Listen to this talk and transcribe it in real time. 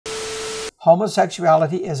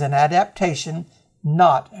Homosexuality is an adaptation,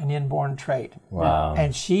 not an inborn trait. Wow.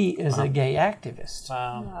 And she is a gay activist.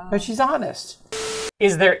 Wow. But she's honest.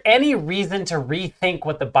 Is there any reason to rethink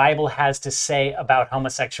what the Bible has to say about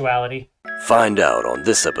homosexuality? Find out on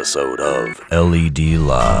this episode of LED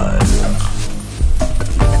Live.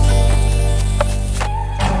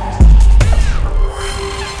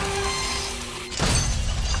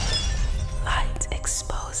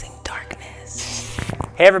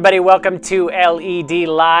 Hey everybody, welcome to LED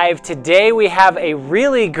Live. Today we have a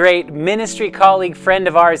really great ministry colleague, friend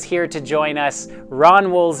of ours here to join us.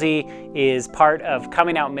 Ron Woolsey is part of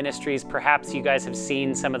Coming Out Ministries. Perhaps you guys have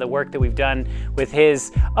seen some of the work that we've done with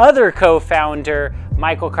his other co-founder,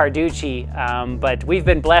 Michael Carducci. But we've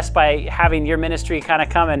been blessed by having your ministry kind of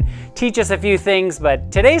come and teach us a few things.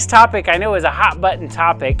 But today's topic I know is a hot button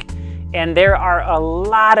topic. And there are a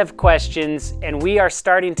lot of questions, and we are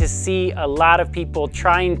starting to see a lot of people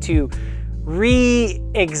trying to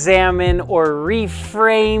re-examine or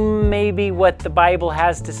reframe maybe what the Bible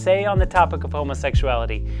has to say on the topic of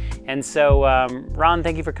homosexuality. And so, Ron,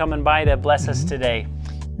 thank you for coming by to bless us today.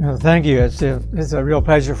 Well, thank you. It's a real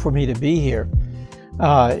pleasure for me to be here.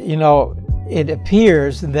 It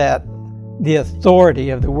appears that the authority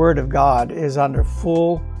of the Word of God is under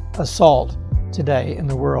full assault today in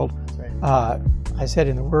the world. I said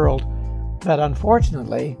in the world, but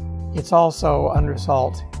unfortunately, it's also under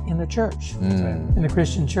assault in the church, in the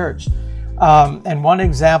Christian church. And one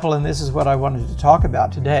example, and this is what I wanted to talk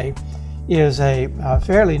about today, is a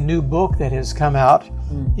fairly new book that has come out.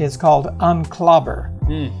 It's called UnClobber,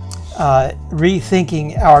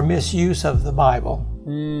 Rethinking Our Misuse of the Bible,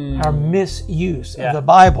 our misuse of the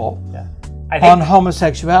Bible on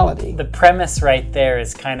homosexuality. The premise right there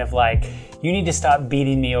is kind of like, you need to stop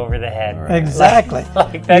beating me over the head. Exactly.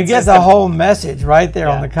 You get the whole message right there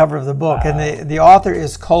on the cover of the book. Wow. And the author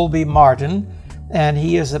is Colby Martin, and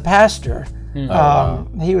he is a pastor.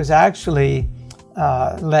 He was actually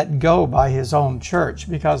let go by his own church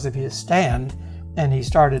because of his stand, and he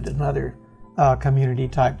started another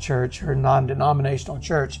community-type church or non-denominational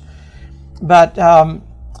church. But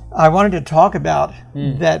I wanted to talk about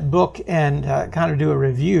that book and kind of do a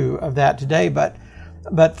review of that today.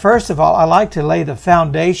 But first of all, I like to lay the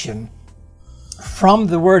foundation from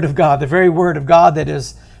the Word of God, the very Word of God that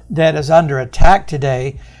is under attack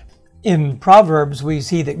today. In Proverbs, we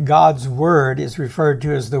see that God's Word is referred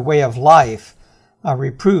to as the way of life.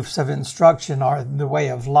 Reproofs of instruction are the way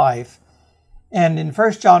of life. And in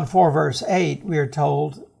 1 John 4, verse 8, we are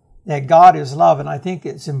told that God is love. And I think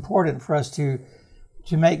it's important for us to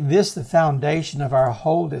make this the foundation of our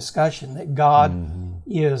whole discussion, that God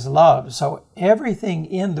is love. So everything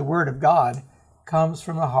in the Word of God comes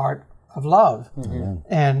from the heart of love.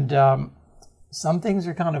 And some things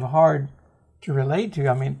are kind of hard to relate to.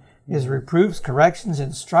 I mean, his reproofs, corrections,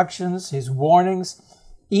 instructions, his warnings,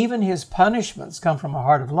 even his punishments come from a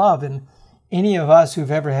heart of love. And any of us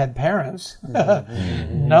who've ever had parents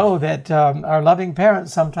know that our loving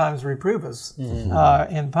parents sometimes reprove us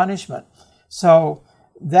in punishment. So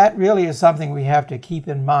that really is something we have to keep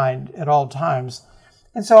in mind at all times.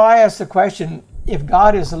 And so I ask the question, if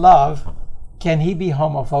God is love, can he be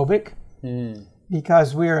homophobic?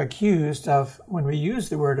 Because we're accused of, when we use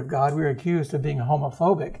the Word of God, we're accused of being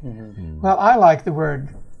homophobic. Well, I like the word,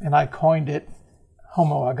 and I coined it,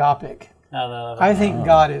 homoagapic. I think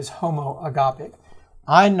God is homoagapic.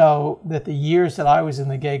 I know that the years that I was in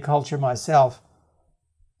the gay culture myself,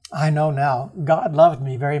 I know now, God loved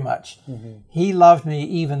me very much. He loved me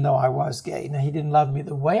even though I was gay. Now, he didn't love me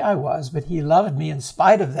the way I was, but he loved me in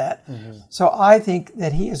spite of that. So I think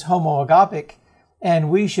that he is homoagapic, and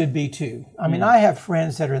we should be too. I mean, I have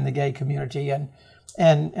friends that are in the gay community, and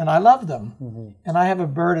I love them. And I have a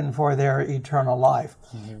burden for their eternal life.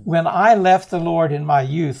 When I left the Lord in my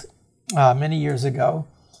youth, many years ago,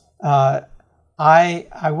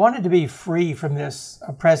 I wanted to be free from this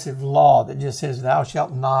oppressive law that just says, thou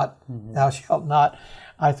shalt not, thou shalt not.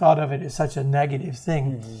 I thought of it as such a negative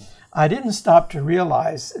thing. I didn't stop to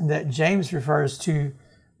realize that James refers to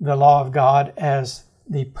the law of God as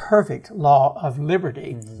the perfect law of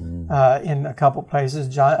liberty in a couple places,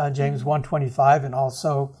 James 1:25 and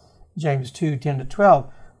also James 2:10-12,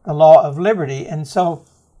 the law of liberty. And so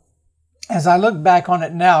as I look back on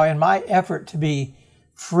it now, in my effort to be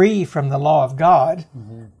free from the law of God,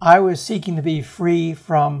 I was seeking to be free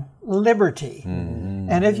from liberty.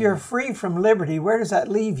 And if you're free from liberty, where does that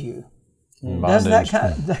leave you? Doesn't that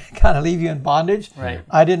kind of leave you in bondage? Right.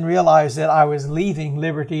 I didn't realize that I was leaving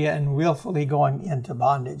liberty and willfully going into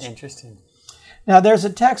bondage. Interesting. Now, there's a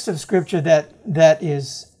text of Scripture that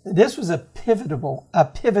is, this was a pivotal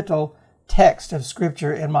text of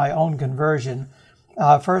Scripture in my own conversion,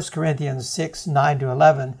 1 Corinthians 6, 9 to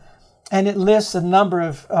 11, and it lists a number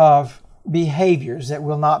of behaviors that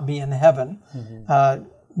will not be in heaven.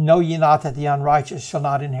 Know ye not that the unrighteous shall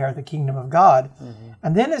not inherit the kingdom of God?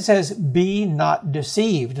 And then it says, be not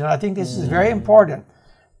deceived. And I think this is very important.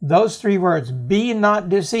 Those three words, be not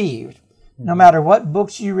deceived. No matter what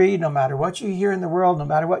books you read, no matter what you hear in the world, no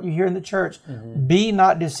matter what you hear in the church, be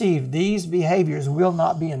not deceived. These behaviors will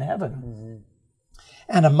not be in heaven.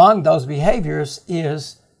 And among those behaviors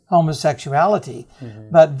is homosexuality.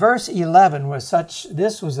 But verse 11 was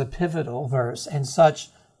this was a pivotal verse, and such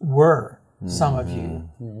were some of you.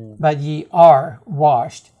 But ye are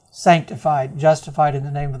washed, sanctified, justified in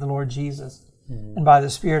the name of the Lord Jesus, and by the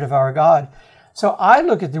Spirit of our God. So I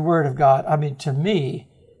look at the Word of God. I mean, to me,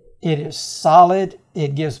 it is solid.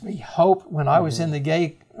 It gives me hope. When I was in the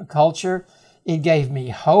gay culture, it gave me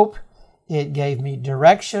hope. It gave me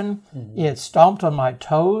direction. It stomped on my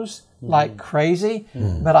toes like crazy.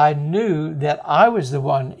 But I knew that I was the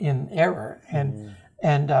one in error,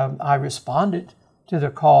 and I responded to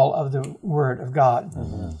the call of the Word of God.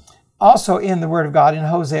 Also in the Word of God, in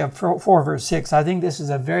Hosea 4 verse 6, I think this is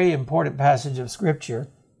a very important passage of Scripture.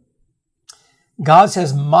 God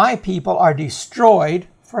says, my people are destroyed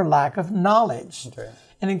for lack of knowledge.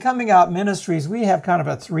 And in Coming Out Ministries, we have kind of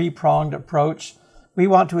a three-pronged approach. We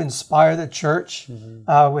want to inspire the church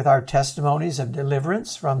with our testimonies of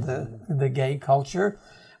deliverance from the gay culture.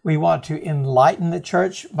 We want to enlighten the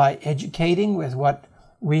church by educating with what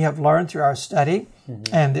we have learned through our study.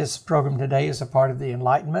 And this program today is a part of the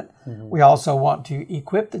enlightenment. We also want to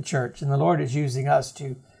equip the church, and the Lord is using us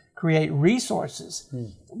to create resources,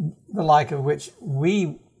 the like of which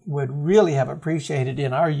we would really have appreciated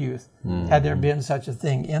in our youth had there been such a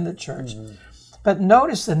thing in the church. But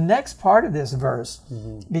notice the next part of this verse,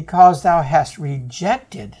 because thou hast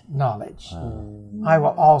rejected knowledge, I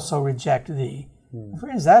will also reject thee.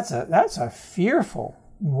 Friends, that's a fearful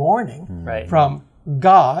warning from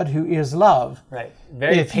God, who is love.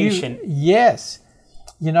 Very patient. Yes.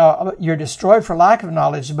 You know, you're destroyed for lack of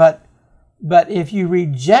knowledge, but if you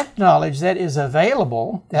reject knowledge that is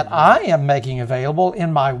available, that I am making available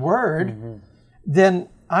in my Word, then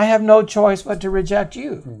I have no choice but to reject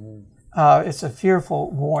you. It's a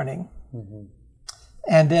fearful warning.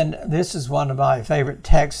 And then this is one of my favorite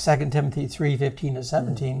texts, 2 Timothy 3, 15 to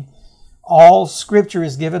 17. All Scripture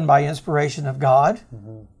is given by inspiration of God.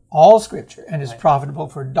 All Scripture, and is profitable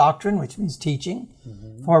for doctrine, which means teaching,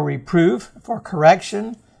 for reproof, for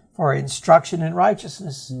correction, for instruction in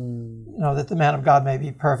righteousness, you know, that the man of God may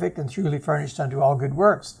be perfect and truly furnished unto all good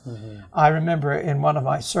works. I remember in one of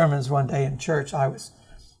my sermons one day in church, I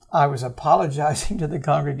was apologizing to the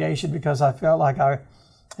congregation because I felt like I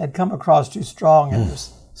had come across too strong and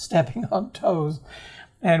was stepping on toes.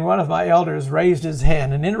 And one of my elders raised his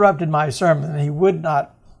hand and interrupted my sermon, and he would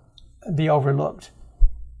not be overlooked.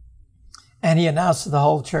 And he announced to the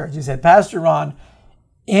whole church, he said, Pastor Ron,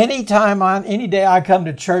 any day I come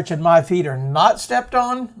to church and my feet are not stepped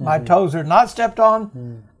on, my toes are not stepped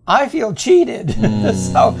on, I feel cheated.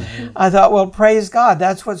 So I thought, well, praise God.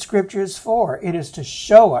 That's what Scripture is for. It is to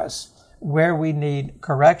show us where we need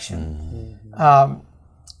correction.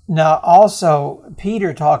 Now, also,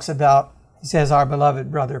 Peter talks about, he says, our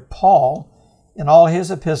beloved brother Paul, in all his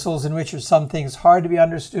epistles, in which are some things hard to be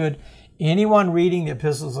understood. Anyone reading the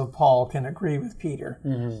epistles of Paul can agree with Peter.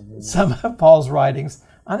 Some of Paul's writings,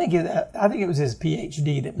 I think it was his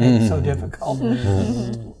PhD that made it so difficult.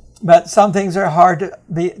 But some things are hard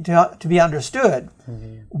to be understood,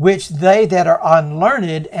 which they that are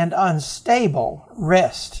unlearned and unstable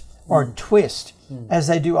wrest or twist, as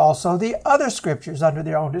they do also the other Scriptures under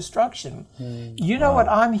their own destruction. You know what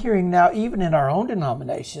I'm hearing now, even in our own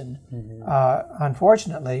denomination,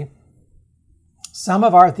 unfortunately, some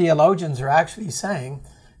of our theologians are actually saying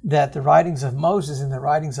that the writings of Moses and the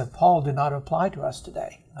writings of Paul do not apply to us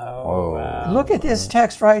today. Wow. Look at this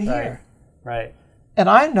text right here. And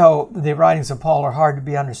I know the writings of Paul are hard to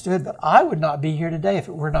be understood, but I would not be here today if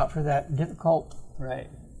it were not for that difficult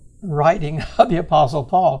writing of the Apostle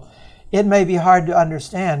Paul. It may be hard to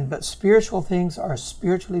understand, but spiritual things are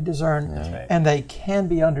spiritually discerned, and they can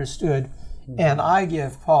be understood. And I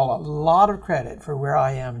give Paul a lot of credit for where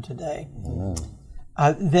I am today.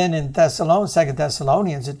 Then in 2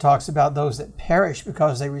 Thessalonians, it talks about those that perish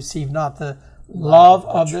because they receive not the love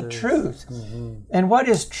of the truth. And what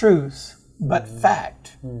is truth but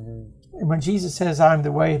fact? And when Jesus says, I'm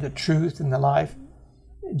the way, the truth, and the life,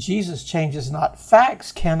 Jesus changes not.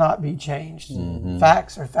 Facts cannot be changed.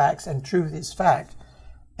 Facts are facts, and truth is fact.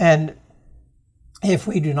 And if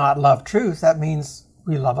we do not love truth, that means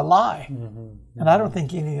we love a lie. And I don't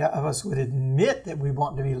think any of us would admit that we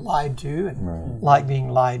want to be lied to and like being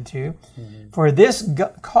lied to. For this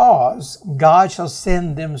cause, God shall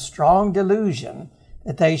send them strong delusion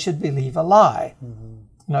that they should believe a lie.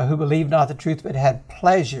 Who believed not the truth, but had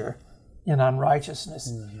pleasure in unrighteousness.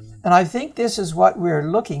 And I think this is what we're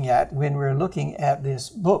looking at when we're looking at this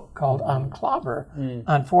book called UnClobber.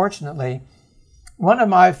 Unfortunately, one of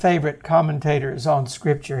my favorite commentators on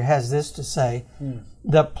Scripture has this to say: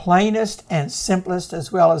 the plainest and simplest,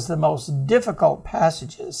 as well as the most difficult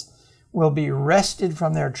passages, will be wrested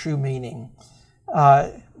from their true meaning.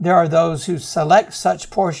 There are those who select such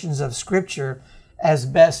portions of Scripture as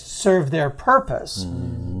best serve their purpose,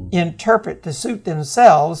 interpret to suit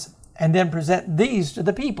themselves, and then present these to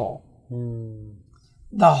the people.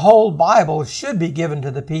 The whole Bible should be given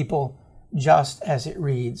to the people just as it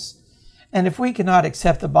reads. And if we cannot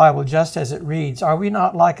accept the Bible just as it reads, are we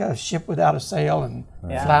not like a ship without a sail and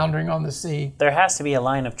floundering on the sea? There has to be a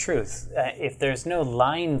line of truth. If there's no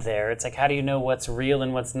line there, it's like, how do you know what's real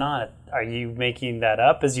and what's not? Are you making that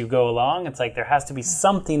up as you go along? It's like there has to be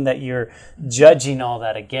something that you're judging all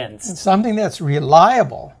that against. It's something that's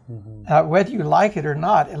reliable. Whether you like it or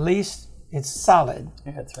not, at least it's solid.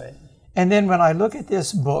 Yeah, that's right. And then when I look at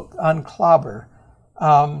this book, UnClobber,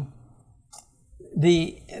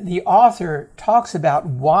 the author talks about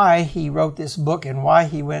why he wrote this book and why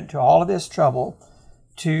he went to all of this trouble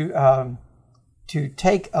to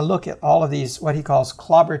take a look at all of these, what he calls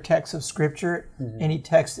clobber texts of Scripture, any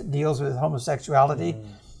text that deals with homosexuality.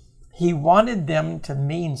 He wanted them to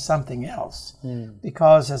mean something else,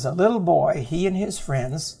 because as a little boy, he and his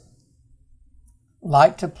friends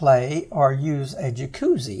liked to play or use a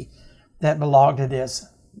jacuzzi that belonged to this,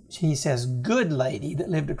 he says, good lady that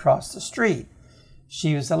lived across the street.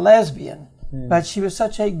 She was a lesbian, but she was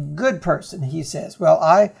such a good person, he says. Well,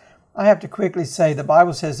 I have to quickly say the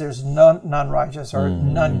Bible says there's none righteous or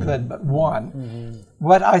none good but one.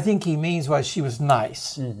 What I think he means was she was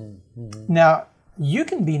nice. Now, you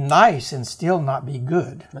can be nice and still not be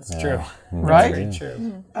good. That's true. Right? That's very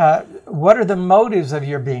true. What are the motives of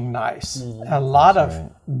your being nice? A lot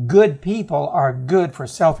of good people are good for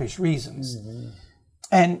selfish reasons.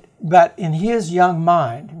 But in his young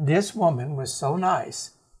mind, this woman was so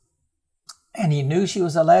nice, and he knew she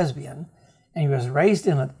was a lesbian, and he was raised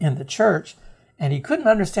in the church, and he couldn't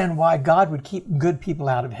understand why God would keep good people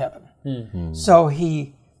out of heaven. So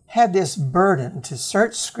he had this burden to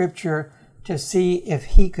search Scripture to see if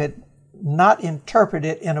he could not interpret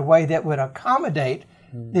it in a way that would accommodate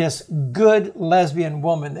this good lesbian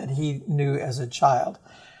woman that he knew as a child.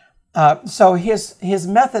 So his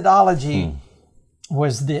methodology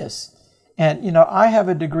was this. And, I have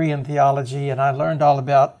a degree in theology, and I learned all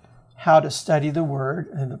about how to study the Word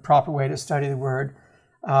and the proper way to study the Word.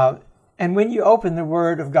 And when you open the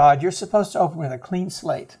Word of God, you're supposed to open with a clean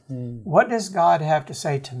slate. What does God have to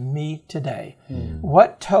say to me today?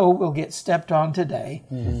 What toe will get stepped on today?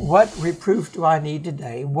 What reproof do I need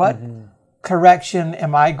today? What correction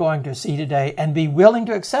am I going to see today? And be willing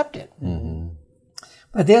to accept it.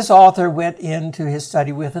 But this author went into his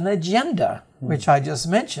study with an agenda, which I just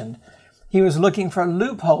mentioned. He was looking for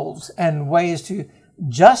loopholes and ways to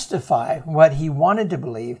justify what he wanted to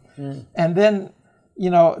believe. And then,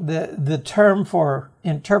 the term for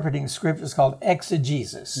interpreting Scripture is called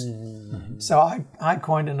exegesis. So I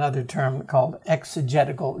coined another term called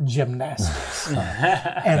exegetical gymnastics.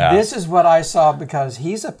 And this is what I saw, because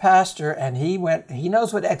he's a pastor and he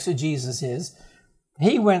knows what exegesis is.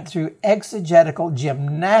 He went through exegetical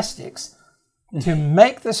gymnastics to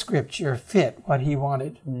make the Scripture fit what he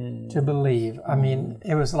wanted to believe. I mean,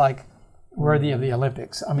 it was like worthy of the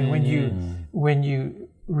Olympics. I mean, when you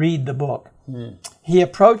read the book, he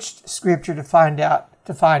approached Scripture to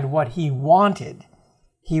find what he wanted.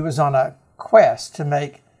 He was on a quest to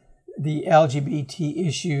make the LGBT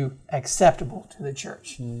issue acceptable to the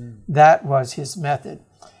church. That was his method.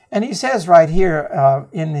 And he says right here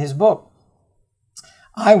in his book,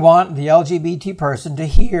 I want the LGBT person to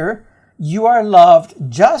hear you are loved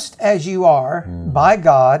just as you are by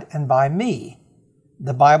God and by me.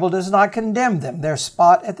 The Bible does not condemn them. Their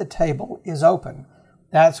spot at the table is open.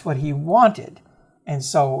 That's what he wanted. And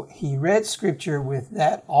so he read Scripture with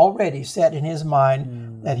that already set in his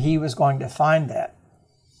mind that he was going to find that.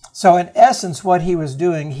 So in essence, what he was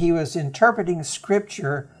doing, he was interpreting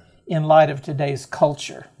Scripture in light of today's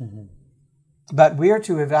culture. But we're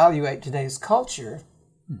to evaluate today's culture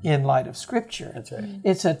in light of Scripture. That's right.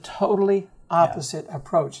 It's a totally opposite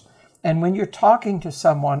approach. And when you're talking to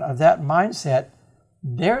someone of that mindset,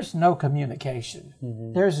 there's no communication.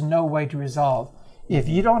 There's no way to resolve. If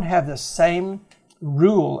you don't have the same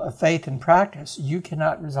rule of faith and practice, you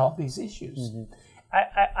cannot resolve these issues.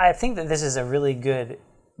 I think that this is a really good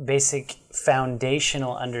basic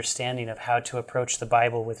foundational understanding of how to approach the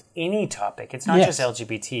Bible with any topic. It's not just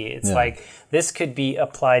LGBT. It's like this could be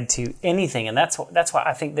applied to anything. And that's why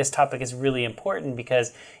I think this topic is really important,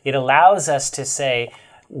 because it allows us to say,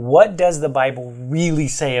 what does the Bible really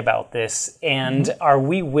say about this? And are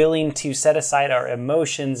we willing to set aside our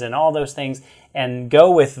emotions and all those things and go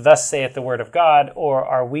with thus saith the word of God? Or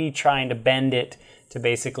are we trying to bend it to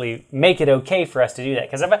basically make it okay for us to do that?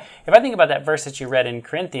 Because if I think about that verse that you read in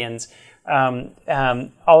Corinthians,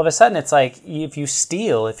 all of a sudden it's like, if you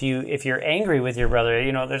steal, if you're angry with your brother,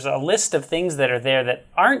 there's a list of things that are there that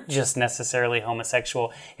aren't just necessarily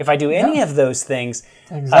homosexual. If I do any of those things,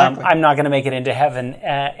 I'm not going to make it into heaven.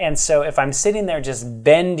 And so if I'm sitting there just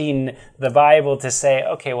bending the Bible to say,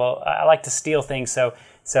 okay, well, I like to steal things,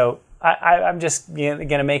 so I'm just going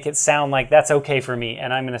to make it sound like that's okay for me,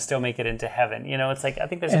 and I'm going to still make it into heaven. It's like, I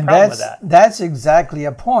think there's a problem with that. That's exactly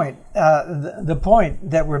a point. The point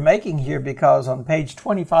that we're making here, because on page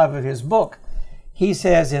 25 of his book, he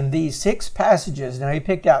says in these 6 passages, now he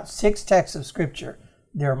picked out 6 texts of Scripture.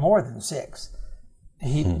 There are more than 6.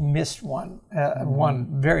 He missed one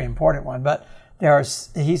very important one. But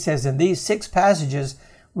he says in these 6 passages,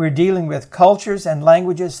 we're dealing with cultures and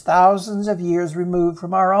languages thousands of years removed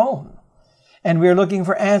from our own. And we're looking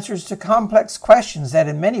for answers to complex questions that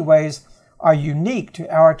in many ways are unique to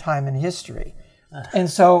our time in history. And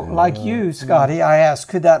so, like you, Scotty, I asked,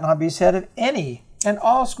 could that not be said of any and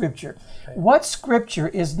all Scripture? Right. What Scripture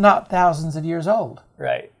is not thousands of years old?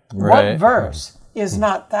 Right. What verse is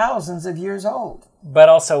not thousands of years old? But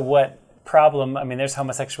also what problem, there's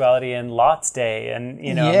homosexuality in Lot's day, and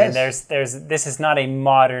there's this is not a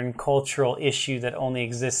modern cultural issue that only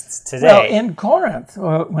exists today. Well, in Corinth,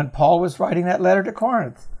 when Paul was writing that letter to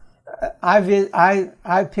Corinth,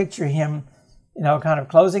 I picture him, kind of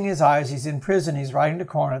closing his eyes. He's in prison. He's writing to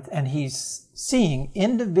Corinth, and he's seeing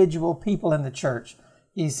individual people in the church.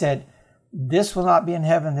 He said, "This will not be in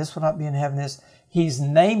heaven. This will not be in heaven." He's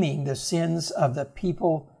naming the sins of the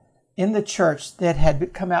people in the church that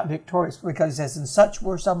had come out victorious, because he says, and such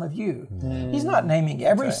were some of you. He's not naming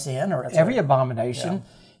every sin or every abomination. Yeah.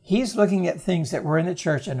 He's looking at things that were in the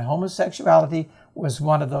church, and homosexuality was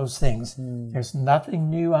one of those things. There's nothing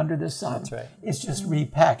new under the sun. That's right. It's just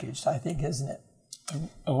repackaged, I think, isn't it?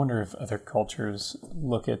 I wonder if other cultures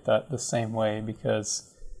look at that the same way,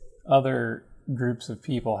 because other groups of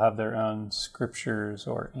people have their own scriptures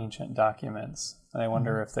or ancient documents. And I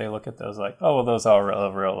wonder if they look at those like, oh, well, those are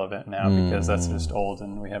relevant now because that's just old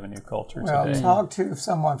and we have a new culture today. Well, talk to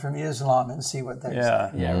someone from Islam and see what they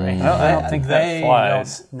say. Yeah, right. I don't think that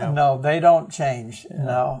flies. No, they don't change. Yeah.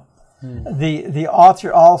 No. The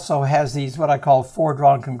author also has these, what I call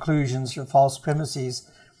foredrawn conclusions or false premises.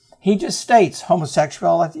 He just states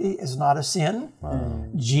homosexuality is not a sin.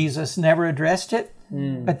 Jesus never addressed it.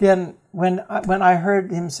 But then when I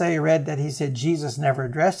heard him read that he said Jesus never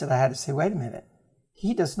addressed it, I had to say, wait a minute.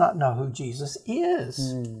 He does not know who Jesus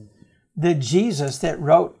is. The Jesus that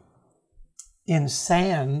wrote in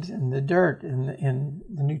sand, in the dirt, in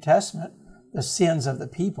the New Testament, the sins of the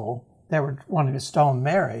people that were wanting to stone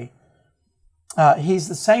Mary, he's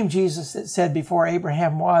the same Jesus that said before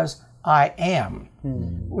Abraham was, I am,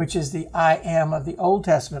 which is the I am of the Old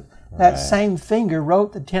Testament. That same finger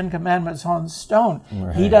wrote the 10 Commandments on stone.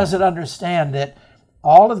 He doesn't understand that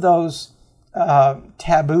all of those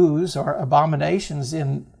taboos or abominations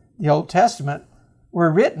in the Old Testament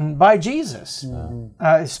were written by Jesus,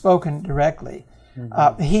 spoken directly.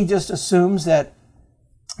 He just assumes that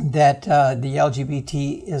the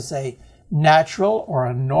LGBT is a natural or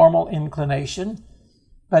a normal inclination,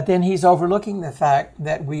 but then he's overlooking the fact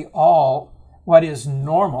that what is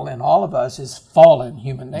normal in all of us is fallen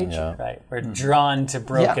human nature. Yeah. Right, we're drawn to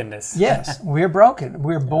brokenness. Yes, we're broken.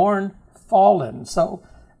 We're born fallen. So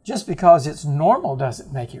just because it's normal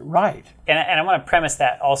doesn't make it right. And I want to premise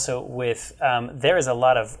that also with there is a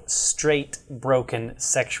lot of straight, broken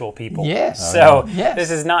sexual people. Yes. So this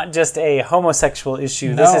is not just a homosexual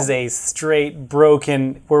issue. No. This is a straight,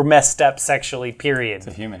 broken, we're messed up sexually, period. It's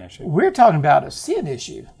a human issue. We're talking about a sin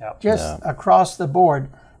issue, just across the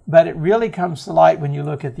board. But it really comes to light when you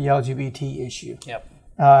look at the LGBT issue.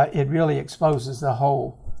 It really exposes the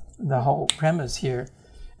whole premise here.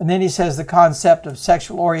 And then he says the concept of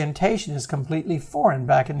sexual orientation is completely foreign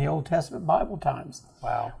back in the Old Testament Bible times.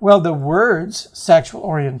 Wow. Well, the words sexual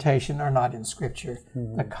orientation are not in Scripture.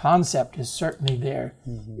 The concept is certainly there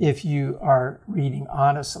if you are reading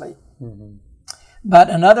honestly. But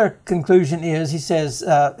another conclusion is he says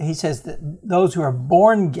that those who are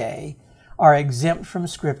born gay are exempt from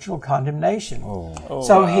scriptural condemnation.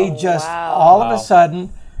 So he just all of a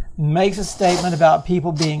sudden makes a statement about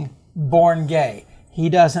people being born gay. He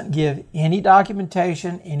doesn't give any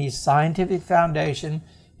documentation, any scientific foundation.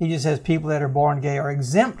 He just says people that are born gay are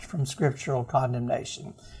exempt from scriptural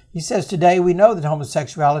condemnation. He says today we know that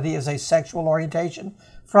homosexuality is a sexual orientation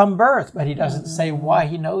from birth, but he doesn't say why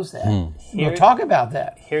he knows that. We'll talk about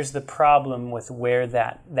that. Here's the problem with where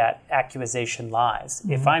that accusation lies.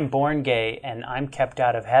 If I'm born gay and I'm kept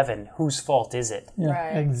out of heaven, whose fault is it?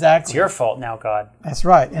 Right. Exactly. It's your fault now, God. That's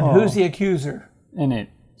right. And who's the accuser? And it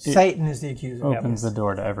Satan is the accuser. Opens the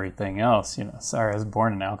door to everything else. Sorry, I was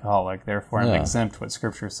born an alcoholic, therefore I'm exempt what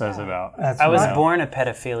Scripture says about. I was born a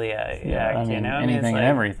pedophilia. Anything and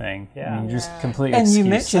everything. Yeah. Just completely. And you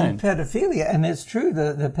mentioned pedophilia, and it's true.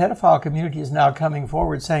 The pedophile community is now coming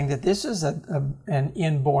forward saying that this is an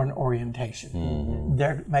inborn orientation.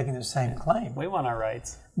 They're making the same claim. We want our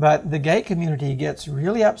rights. But the gay community gets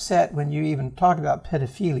really upset when you even talk about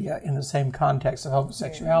pedophilia in the same context of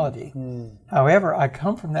homosexuality. However, I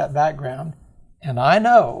come from that background, and I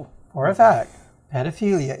know for a fact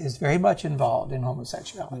pedophilia is very much involved in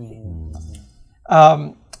homosexuality.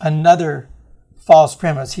 Another false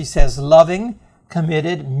premise, he says, loving,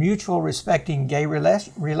 committed, mutual respecting gay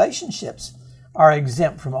relationships are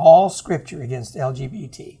exempt from all scripture against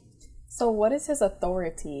LGBT. So what is his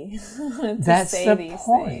authority to That's say the these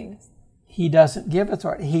point. things? He doesn't give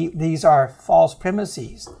authority. These are false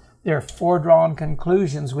premises. They're foredrawn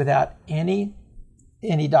conclusions without any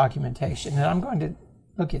documentation. And I'm going to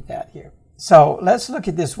look at that here. So let's look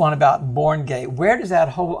at this one about born gay. Where does that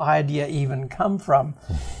whole idea even come from?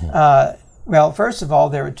 Well, first of all,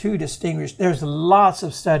 there are two distinguished. There's lots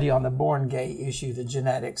of study on the born gay issue, the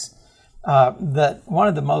genetics. One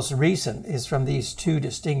of the most recent is from these two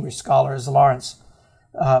distinguished scholars, Lawrence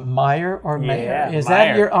Meyer or Mayer. Is Meyer.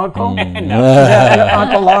 that your uncle? No. Is that your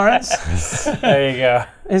Uncle Lawrence? There you go.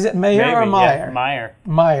 Is it Mayer or Meyer? Yeah, Meyer.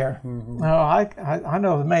 Meyer. No, I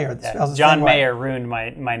know the Mayer. That spells the John same way. Mayer ruined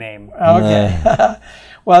my name. Okay.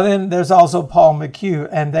 Well, then there's also Paul McHugh,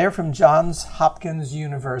 and they're from Johns Hopkins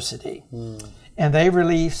University. And they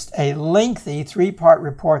released a lengthy 3-part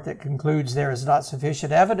report that concludes there is not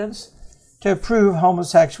sufficient evidence to prove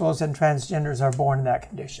homosexuals and transgenders are born in that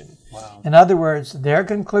condition. Wow. In other words, their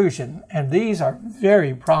conclusion, and these are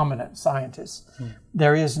very prominent scientists,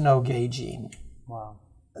 there is no gay gene. Wow.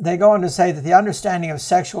 They go on to say that the understanding of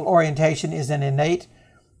sexual orientation is an innate,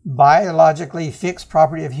 biologically fixed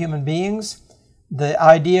property of human beings. The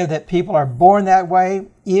idea that people are born that way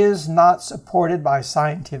is not supported by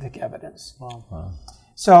scientific evidence. Wow.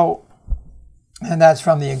 So, and that's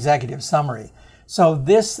from the executive summary. So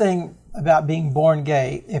this thing about being born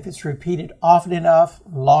gay, if it's repeated often enough,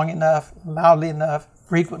 long enough, loudly enough,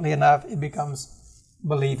 frequently enough, it becomes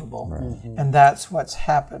believable. Right. And that's what's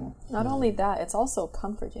happened. Not only that, it's also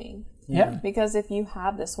comforting. Yeah. Because if you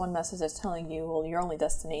have this one message that's telling you, well, your only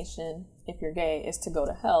destination, if you're gay, is to go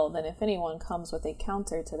to hell, then if anyone comes with a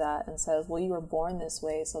counter to that and says, well, you were born this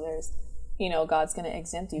way, so there's, God's going to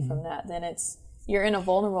exempt you from that, then you're in a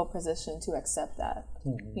vulnerable position to accept that,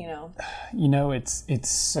 It's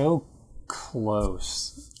so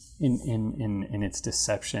close in its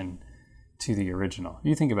deception to the original.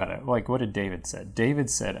 You think about it, like what did David said? David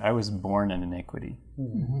said, I was born in iniquity.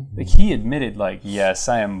 Like he admitted, yes,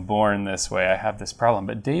 I am born this way, I have this problem.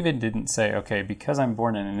 But David didn't say, okay, because I'm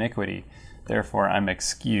born in iniquity, therefore I'm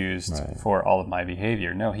excused for all of my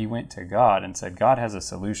behavior. No, he went to God and said, God has a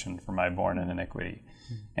solution for my born in iniquity,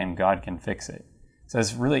 and God can fix it. So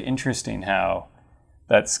it's really interesting how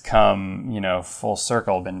that's come, full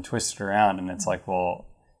circle, been twisted around, and it's like, well,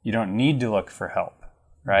 you don't need to look for help,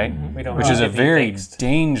 right? Which is a very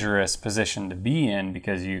dangerous position to be in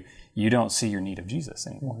because you don't see your need of Jesus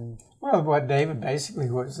anymore. Well, what David basically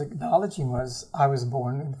was acknowledging was, I was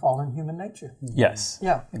born in fallen human nature. Yes.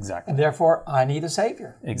 Yeah. Exactly. And therefore, I need a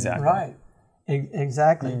Savior. Exactly. Right.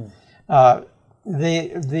 Exactly.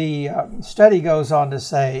 The study goes on to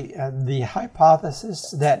say the hypothesis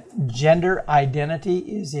that gender identity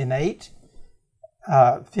is innate,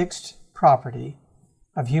 fixed property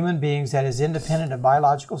of human beings that is independent of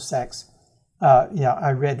biological sex,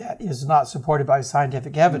 I read that, is not supported by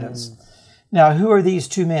scientific evidence. Now, who are these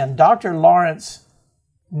two men? Dr. Lawrence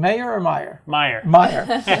Mayer or Meyer? Meyer.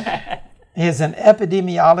 He's an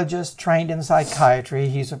epidemiologist trained in psychiatry.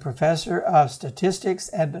 He's a professor of statistics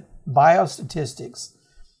and biostatistics.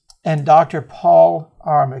 And Dr. Paul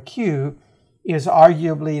R. McHugh is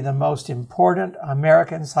arguably the most important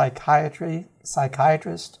American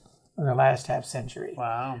psychiatrist of the last half century.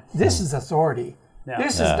 Wow. This is authority. Yeah.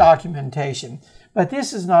 This is documentation. But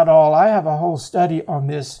this is not all. I have a whole study on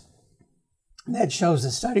this that shows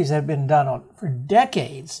the studies that have been done for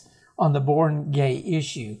decades on the born gay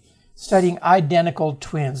issue, studying identical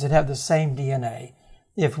twins that have the same DNA.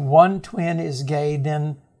 If one twin is gay,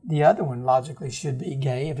 then the other one logically should be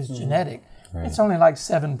gay if it's genetic. Right. It's only like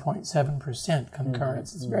 7.7%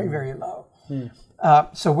 concurrence. It's very, very low.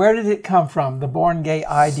 So where did it come from, the born gay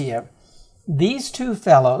idea? These two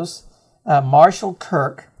fellows, Marshall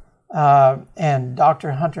Kirk and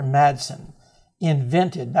Dr. Hunter Madsen,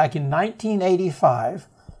 invented back in 1985.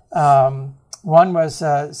 One was,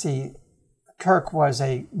 Kirk was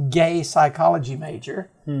a gay psychology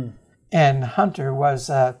major, and Hunter was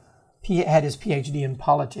had his PhD in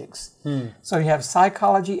politics. So you have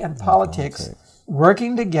psychology and politics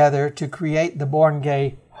working together to create the born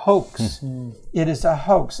gay hoax. It is a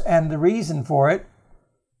hoax, and the reason for it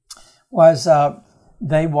was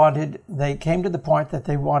they came to the point that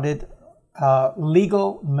they wanted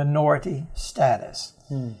legal minority status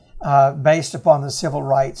based upon the Civil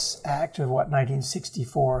Rights Act of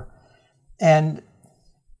 1964. And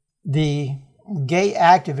the gay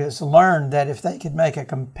activists learned that if they could make a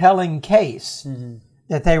compelling case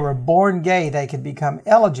that they were born gay, they could become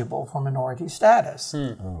eligible for minority status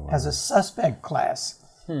as a suspect class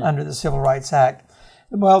under the Civil Rights Act.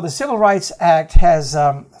 Well, the Civil Rights Act has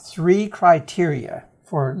 3 criteria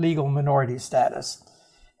for legal minority status.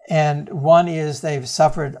 And one is they've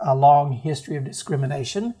suffered a long history of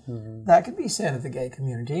discrimination. That could be said of the gay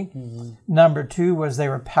community. Number 2 was they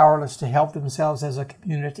were powerless to help themselves as a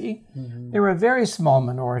community. They were a very small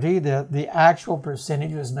minority. The actual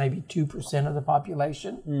percentage was maybe 2% of the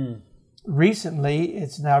population. Recently,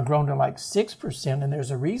 it's now grown to like 6%, and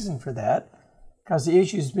there's a reason for that, because the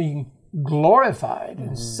issue is being glorified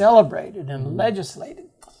and celebrated and legislated.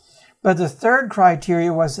 But the 3rd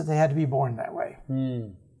criteria was that they had to be born that way.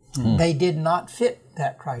 They did not fit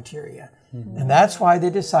that criteria. And that's why they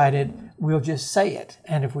decided, we'll just say it.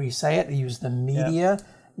 And if we say it, use the media,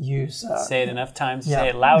 use... say it enough times, say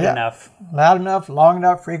it loud enough. Loud enough, long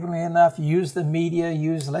enough, frequently enough, use the media,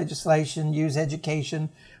 use legislation, use education,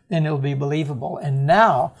 then it'll be believable. And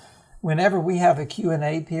now, whenever we have a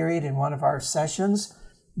Q&A period in one of our sessions,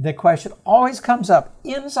 the question always comes up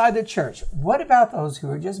inside the church, what about those who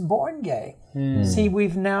are just born gay? See,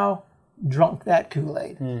 we've now drunk that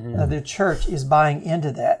Kool-Aid. The church is buying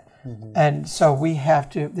into that. And so we have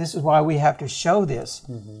to, this is why we have to show this.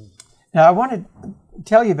 Now, I want to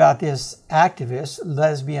tell you about this activist,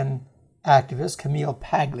 lesbian activist, Camille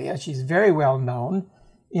Paglia. She's very well known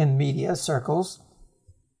in media circles.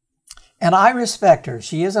 And I respect her.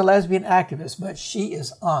 She is a lesbian activist, but she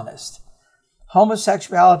is honest.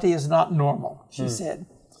 Homosexuality is not normal, she said.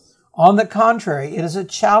 On the contrary, it is a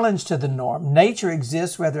challenge to the norm. Nature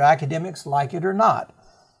exists whether academics like it or not.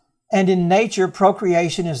 And in nature,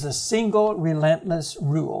 procreation is the single relentless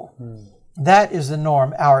rule. That is the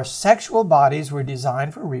norm. Our sexual bodies were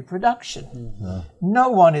designed for reproduction. No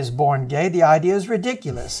one is born gay. The idea is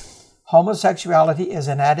ridiculous. Homosexuality is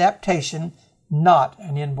an adaptation, not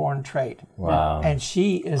an inborn trait. And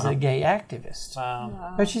she is a gay activist.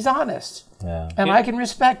 But she's honest. And I can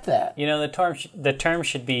respect that. You know, the term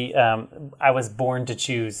should be, I was born to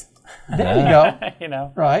choose. There you go. You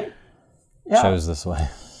know? Right? Yeah. Chose this way.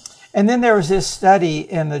 And then there was this study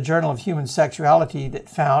in the Journal of Human Sexuality that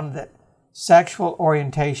found that sexual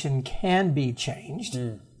orientation can be changed,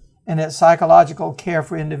 and that psychological care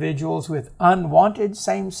for individuals with unwanted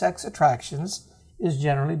same-sex attractions is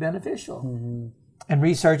generally beneficial. And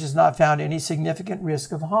research has not found any significant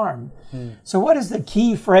risk of harm. So what is the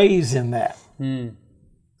key phrase in that?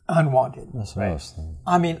 Unwanted. That's right.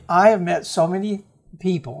 I mean, I have met so many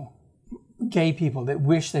people, gay people, that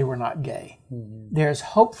wish they were not gay. There's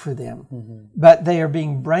hope for them, but they are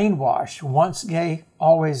being brainwashed. Once gay,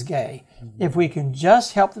 always gay. If we can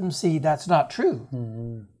just help them see that's not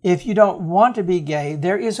true. If you don't want to be gay,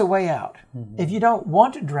 there is a way out. If you don't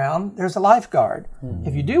want to drown, there's a lifeguard.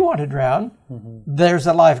 If you do want to drown, there's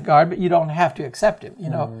a lifeguard, but you don't have to accept him. You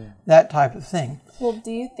know, that type of thing. Well,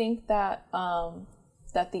 do you think that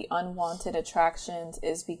that the unwanted attractions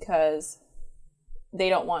is because they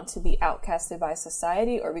don't want to be outcasted by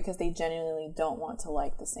society, or because they genuinely don't want to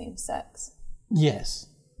like the same sex? Yes.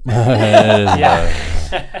 Yeah.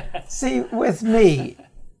 See, with me,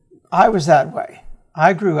 I was that way.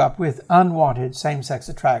 I grew up with unwanted same-sex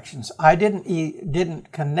attractions. I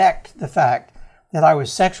didn't connect the fact that I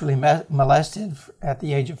was sexually molested at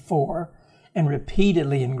the age of 4 and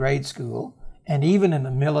repeatedly in grade school and even in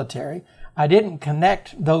the military. I didn't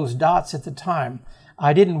connect those dots at the time.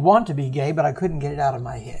 I didn't want to be gay, but I couldn't get it out of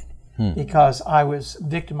my head because I was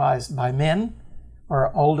victimized by men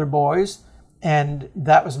or older boys, and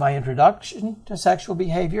that was my introduction to sexual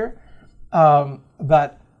behavior.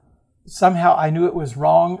 but somehow I knew it was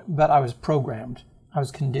wrong, but I was programmed. I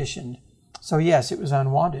was conditioned. So yes, it was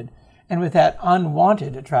unwanted. And with that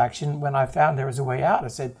unwanted attraction, when I found there was a way out, I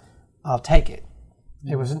said, I'll take it.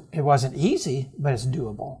 It wasn't easy, but it's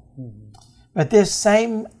doable. But this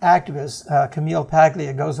same activist, Camille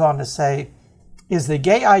Paglia, goes on to say, is the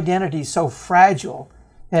gay identity so fragile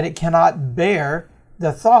that it cannot bear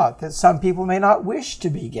the thought that some people may not wish to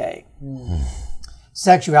be gay?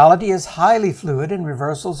 Sexuality is highly fluid and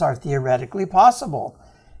reversals are theoretically possible.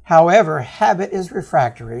 However, habit is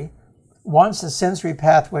refractory. Once the sensory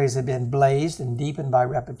pathways have been blazed and deepened by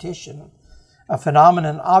repetition, a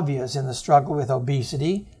phenomenon obvious in the struggle with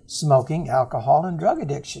obesity, smoking, alcohol, and drug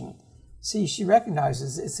addiction. See, she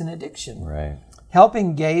recognizes it's an addiction. Right.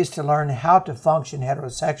 Helping gays to learn how to function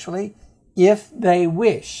heterosexually, if they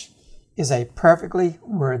wish, is a perfectly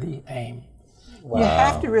worthy aim. Wow. You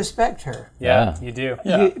have to respect her. Yeah, you do.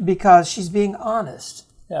 Because she's being honest.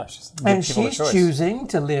 Yeah, she's choosing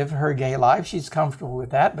to live her gay life. She's comfortable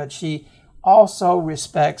with that, but she also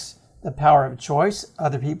respects the power of choice,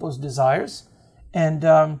 other people's desires,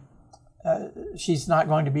 and she's not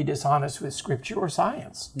going to be dishonest with scripture or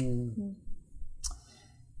science.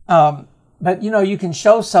 But you can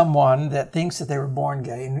show someone that thinks that they were born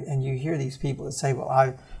gay, and you hear these people that say,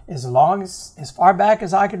 well, as far back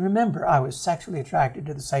as I can remember, I was sexually attracted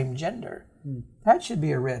to the same gender. That should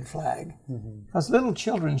be a red flag, because little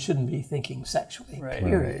children shouldn't be thinking sexually,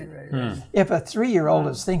 period. Right. If a 3-year-old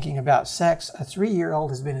is thinking about sex, a 3-year-old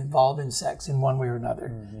has been involved in sex in one way or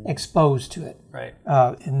another, exposed to it. Right.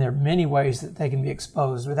 And there are many ways that they can be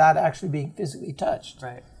exposed without actually being physically touched.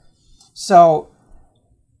 Right. So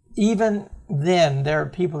even then, there are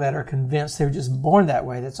people that are convinced they were just born that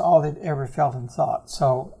way. That's all they've ever felt and thought.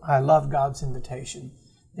 So I love God's invitation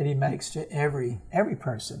that he makes to every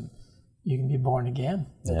person. You can be born again.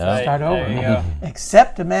 Start over.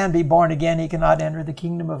 Except a man be born again, he cannot enter the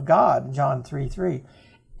kingdom of God, John 3:3.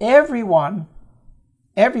 Everyone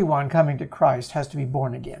coming to Christ has to be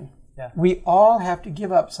born again. Yeah. We all have to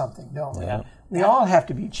give up something, don't we? Yeah. We all have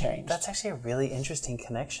to be changed. That's actually a really interesting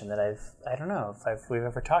connection that I don't know if we've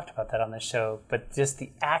ever talked about that on this show, but just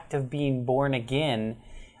the act of being born again,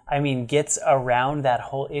 gets around that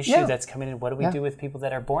whole issue that's coming in. What do we do with people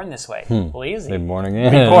that are born this way? Well, easy. They're born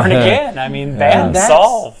again. Be born again. Bam,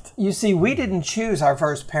 solved. You see, we didn't choose our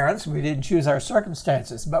first parents. We didn't choose our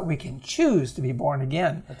circumstances, but we can choose to be born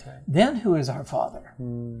again. That's right. Then who is our father?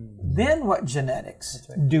 Then what genetics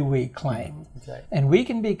do we claim? Right. And we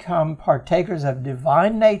can become partakers of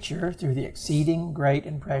divine nature through the exceeding great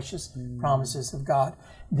and precious promises of God.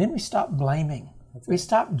 Then we stop blaming. We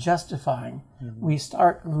stop justifying. We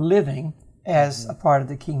start living as a part of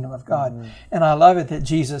the kingdom of God. And I love it that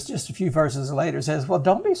Jesus, just a few verses later, says, well,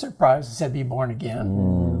 don't be surprised. He said, be born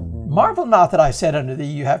again. Marvel not that I said unto thee,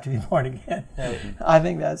 you have to be born again. I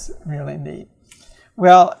think that's really neat.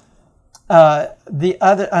 Well,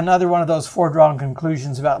 another one of those foredrawn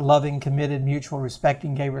conclusions about loving, committed, mutual,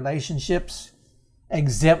 respecting gay relationships,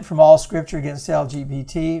 exempt from all scripture against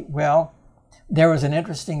LGBT. Well, there was an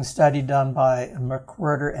interesting study done by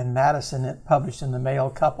McWhirter and Madison, published in the Male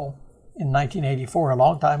Couple in 1984, a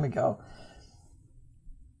long time ago.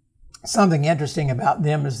 Something interesting about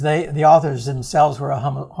them is the authors themselves were a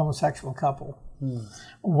homosexual couple.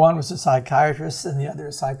 One was a psychiatrist and the other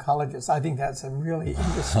a psychologist. I think that's a really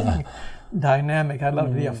interesting dynamic. I'd love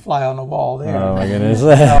to be a fly on the wall there. Oh my goodness.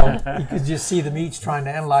 You could just see them each trying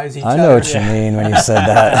to analyze each other. I know what you mean when you said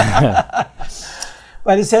that.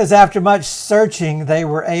 But it says after much searching, they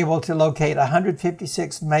were able to locate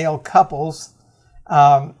 156 male couples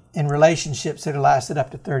in relationships that had lasted up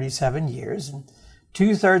to 37 years. And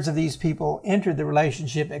 2/3 of these people entered the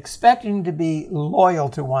relationship expecting to be loyal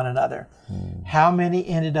to one another. How many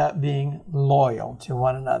ended up being loyal to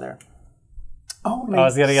one another? Only I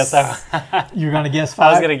was going to guess that. You're going to guess 5?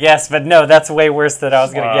 I was going to guess, but no, that's way worse than I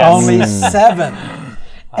was going to guess. Only 7.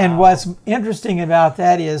 And what's interesting about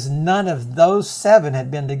that is none of those 7 had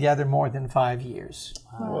been together more than 5 years.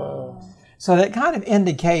 Whoa. So that kind of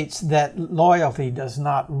indicates that loyalty does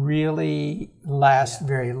not really last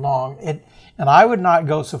very long. And I would not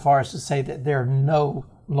go so far as to say that there are no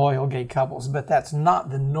loyal gay couples, but that's not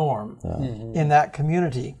the norm in that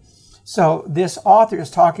community. So this author is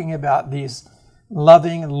talking about these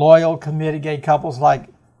loving, loyal, committed gay couples like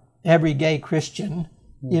every gay Christian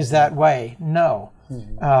is that way. No.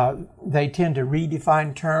 They tend to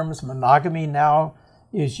redefine terms. Monogamy now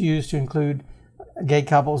is used to include gay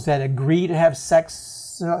couples that agree to have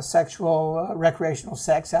sexual, recreational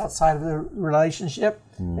sex outside of the relationship.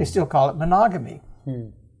 They still call it monogamy.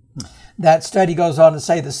 That study goes on to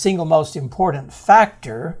say the single most important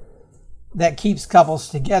factor that keeps couples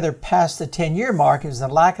together past the 10-year mark is the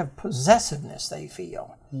lack of possessiveness they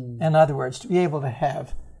feel. In other words, to be able to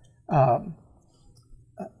have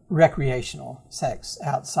recreational sex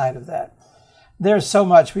outside of that. There's so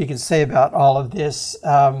much we could say about all of this,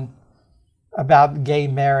 about gay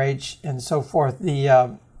marriage and so forth.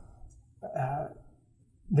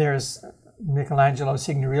 There's Michelangelo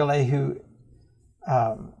Signorile who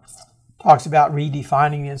talks about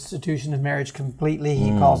redefining the institution of marriage completely.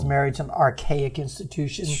 He calls marriage an archaic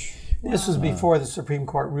institution. This was before the Supreme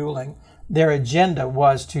Court ruling. Their agenda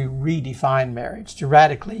was to redefine marriage, to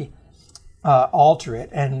radically alter it.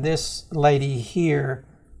 And this lady here,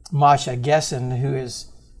 Masha Gessen, who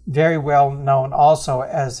is very well known also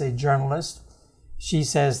as a journalist, she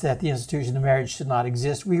says that the institution of marriage should not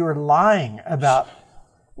exist. We were lying about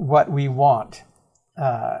what we want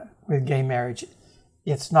with gay marriage.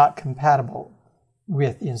 It's not compatible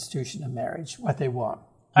with the institution of marriage, what they want.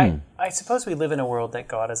 I suppose we live in a world that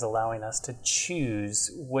God is allowing us to choose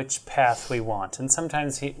which path we want. And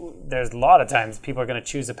sometimes there's a lot of times people are going to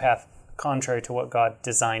choose a path contrary to what God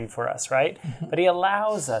designed for us, right? But he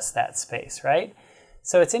allows us that space, right?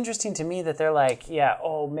 So it's interesting to me that they're like, yeah,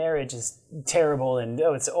 oh, marriage is terrible and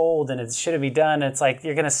oh, it's old and it shouldn't be done. It's like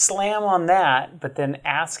you're going to slam on that, but then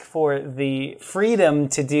ask for the freedom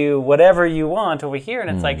to do whatever you want over here. And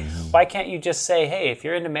it's like, why can't you just say, hey, if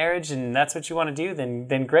you're into marriage and that's what you want to do,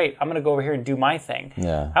 then great. I'm going to go over here and do my thing.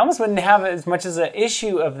 Yeah. I almost wouldn't have as much as an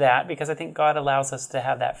issue of that because I think God allows us to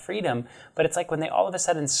have that freedom. But it's like when they all of a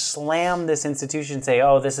sudden slam this institution and say,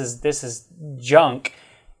 oh, this is junk.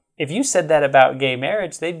 If you said that about gay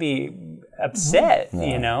marriage, they'd be upset,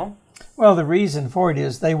 you know? Well, the reason for it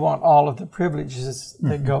is they want all of the privileges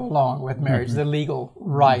that go along with marriage, the legal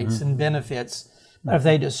rights and benefits. But if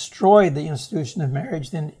they destroy the institution of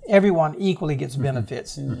marriage, then everyone equally gets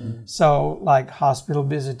benefits. So, like hospital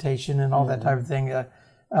visitation and all that type of thing,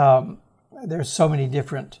 there's so many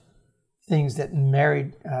different things that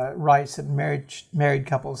married rights that married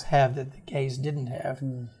couples have that the gays didn't have.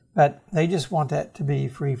 But they just want that to be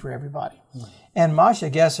free for everybody. And Masha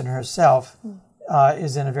Gessen herself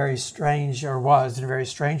is in a very strange, or was in a very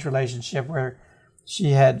strange relationship where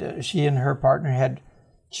she and her partner had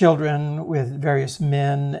children with various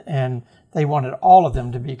men, and they wanted all of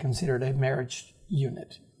them to be considered a marriage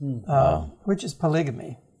unit, which is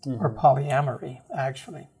polygamy or polyamory,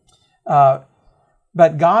 actually.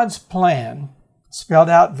 But God's plan, spelled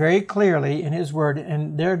out very clearly in his word,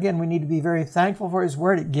 and there again we need to be very thankful for his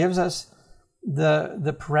word. It gives us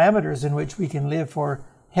the parameters in which we can live for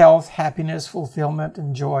health, happiness, fulfillment,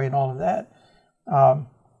 and joy, and all of that.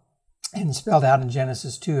 And spelled out in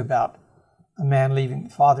Genesis 2 about a man leaving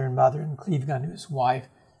father and mother and cleaving unto his wife.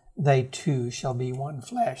 They two shall be one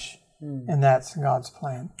flesh. And that's God's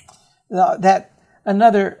plan.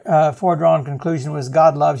 Another foredrawn conclusion was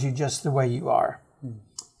God loves you just the way you are.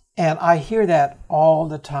 And I hear that all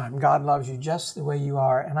the time. God loves you just the way you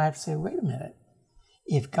are. And I have to say, wait a minute.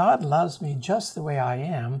 If God loves me just the way I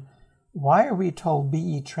am, why are we told be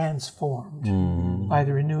ye transformed by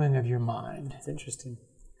the renewing of your mind? That's interesting.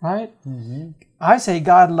 Right? I say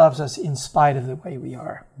God loves us in spite of the way we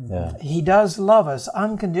are. Yeah. He does love us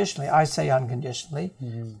unconditionally. I say unconditionally.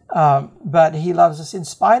 But he loves us in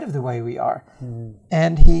spite of the way we are.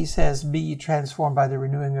 And he says, be ye transformed by the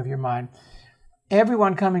renewing of your mind.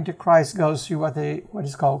 Everyone coming to Christ goes through what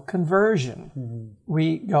is called conversion.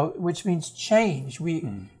 We go, which means change.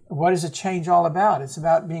 What is a change all about? It's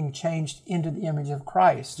about being changed into the image of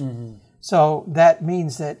Christ. So that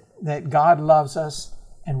means that God loves us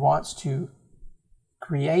and wants to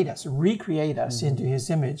create us, recreate us into his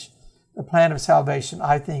image. The plan of salvation,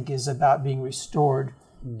 I think, is about being restored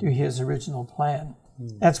to his original plan.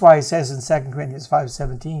 That's why he says in 2 Corinthians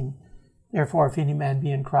 5:17, therefore, if any man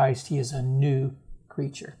be in Christ, he is a new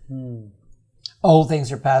creature. Old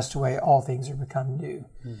things are passed away, all things are become new.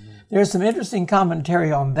 There's some interesting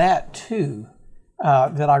commentary on that too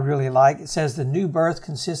that I really like. It says the new birth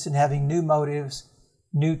consists in having new motives,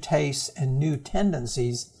 new tastes, and new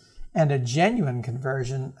tendencies, and a genuine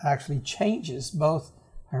conversion actually changes both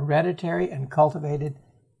hereditary and cultivated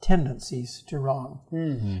tendencies to wrong.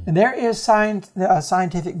 And there is a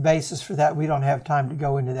scientific basis for that. We don't have time to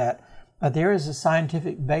go into that. But there is a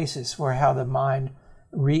scientific basis for how the mind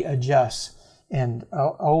readjusts, and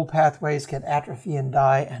old pathways can atrophy and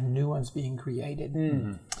die, and new ones being created.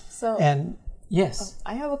 Yes.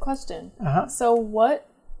 I have a question. So what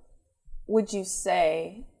would you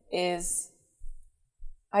say is,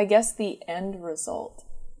 I guess, the end result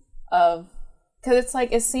of, because it's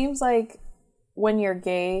like, it seems like when you're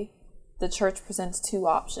gay, the church presents two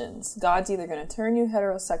options. God's either going to turn you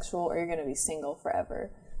heterosexual or you're going to be single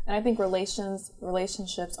forever. And I think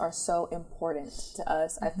relationships are so important to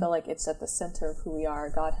us. I feel like it's at the center of who we are.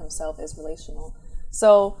 God himself is relational.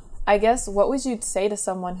 So I guess what would you say to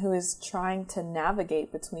someone who is trying to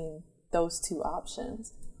navigate between those two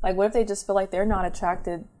options? Like, what if they just feel like they're not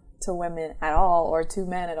attracted to women at all or to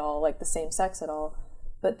men at all, like the same sex at all?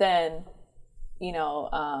 But then,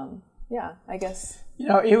 I guess.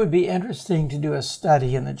 It would be interesting to do a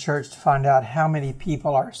study in the church to find out how many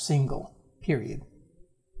people are single, period.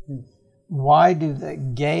 Why do the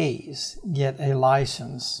gays get a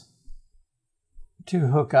license to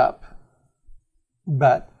hook up,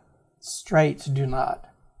 but straights do not?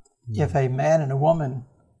 If a man and a woman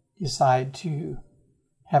decide to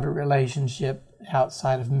have a relationship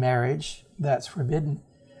outside of marriage, that's forbidden.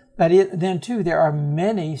 But then too, there are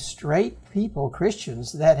many straight people,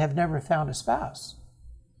 Christians, that have never found a spouse.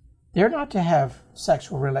 They're not to have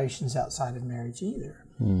sexual relations outside of marriage either.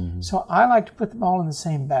 So I like to put them all in the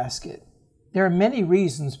same basket. There are many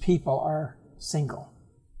reasons people are single.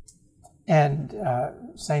 And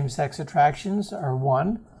same-sex attractions are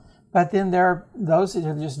one. But then there are those that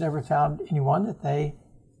have just never found anyone that they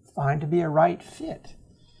find to be a right fit.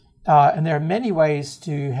 And there are many ways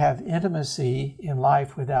to have intimacy in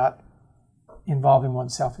life without involving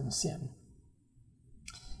oneself in sin.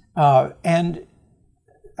 And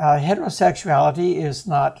heterosexuality is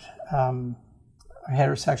not,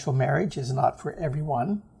 heterosexual marriage is not for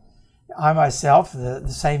everyone. I myself, the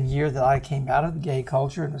same year that I came out of the gay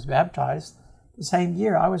culture and was baptized, the same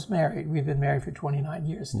year I was married. We've been married for 29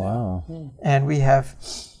 years now. Wow. And we have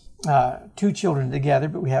 2 children together,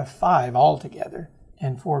 but we have 5 altogether,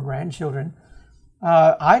 and 4 grandchildren.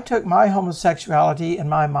 I took my homosexuality in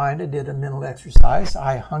my mind and did a mental exercise.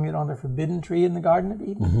 I hung it on the forbidden tree in the Garden of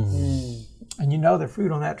Eden. And the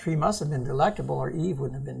fruit on that tree must have been delectable, or Eve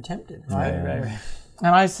wouldn't have been tempted, right? Right.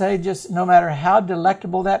 And I say, just no matter how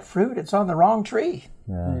delectable that fruit, it's on the wrong tree.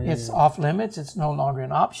 It's off limits. It's no longer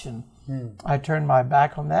an option. I turned my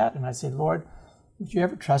back on that, and I said, Lord, would you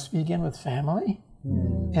ever trust me again with family?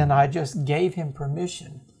 And I just gave him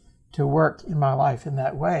permission to work in my life in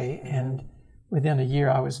that way. And within a year,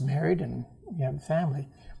 I was married, and we have a family.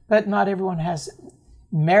 But not everyone has.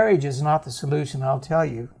 Marriage is not the solution, I'll tell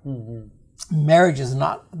you. Marriage is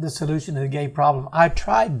not the solution to the gay problem. I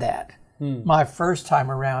tried that my first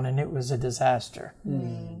time around, and it was a disaster.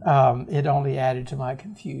 It only added to my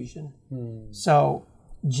confusion. So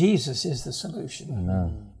Jesus is the solution.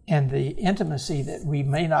 Amen. And the intimacy that we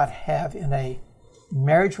may not have in a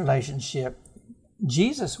marriage relationship,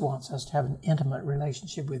 Jesus wants us to have an intimate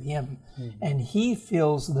relationship with him. And he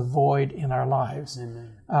fills the void in our lives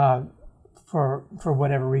for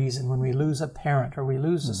whatever reason. When we lose a parent, or we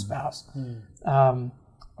lose a spouse,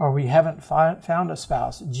 or we haven't found a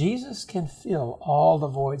spouse, Jesus can fill all the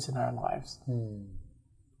voids in our lives.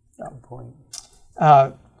 Good point.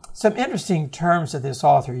 Some interesting terms that this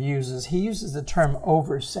author uses. He uses the term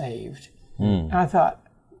oversaved. And I thought,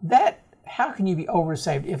 how can you be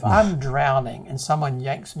oversaved? If I'm drowning and someone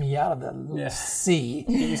yanks me out of the sea,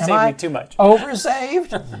 you saved me too much. Oversaved?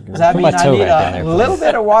 Does that mean I need a little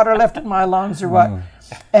bit of water left in my lungs, or what?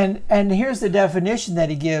 And here's the definition that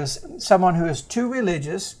he gives: someone who is too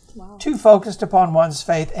religious, too focused upon one's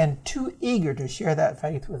faith, and too eager to share that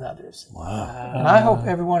faith with others. And I hope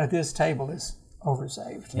everyone at this table is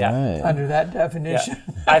oversaved under that definition.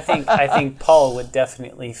 I think Paul would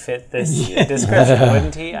definitely fit this description,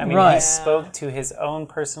 wouldn't he? I mean, he spoke to his own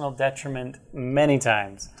personal detriment many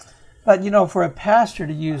times. But for a pastor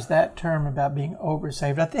to use that term about being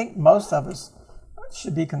oversaved, I think most of us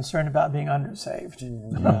should be concerned about being undersaved.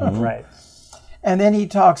 Right. And then he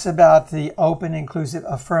talks about the open, inclusive,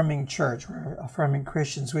 affirming church, or affirming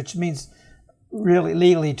Christians, which means really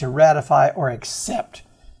legally to ratify or accept.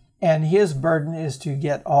 And his burden is to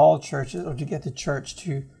get all churches, or to get the church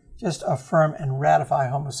to just affirm and ratify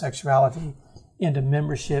homosexuality into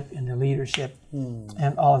membership, into leadership,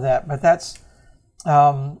 and all of that. But that's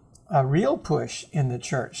a real push in the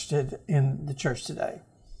church today.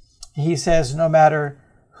 He says, no matter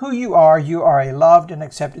who you are a loved and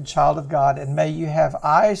accepted child of God, and may you have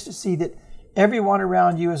eyes to see that everyone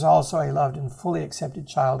around you is also a loved and fully accepted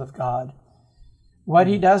child of God. What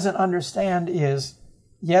he doesn't understand is,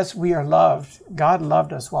 yes, we are loved. God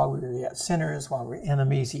loved us while we were yet sinners, while we were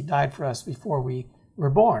enemies. He died for us before we were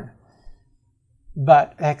born.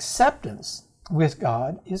 But acceptance with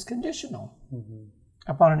God is conditional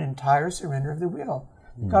upon an entire surrender of the will.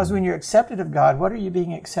 Because when you're accepted of God, what are you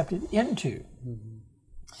being accepted into?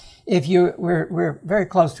 If we're very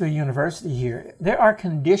close to a university here, there are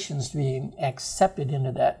conditions to being accepted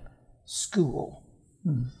into that school.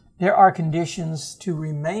 There are conditions to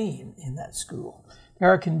remain in that school.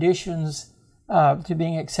 There are conditions to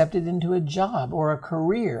being accepted into a job or a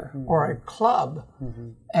career or a club,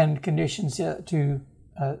 and conditions to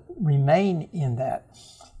remain in that.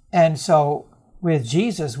 And so with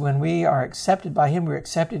Jesus, when we are accepted by him, we're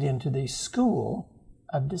accepted into the school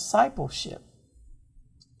of discipleship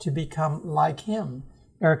to become like him.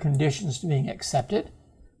 There are conditions to being accepted.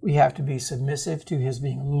 We have to be submissive to his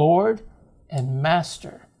being Lord and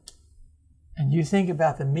Master. And you think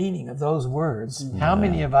about the meaning of those words. How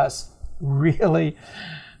many of us really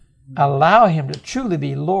allow him to truly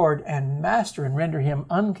be Lord and Master and render him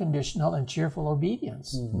unconditional and cheerful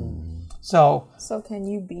obedience? So can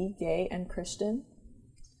you be gay and Christian?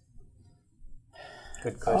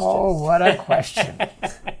 Good question. Oh, what a question.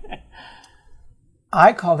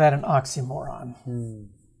 I call that an oxymoron.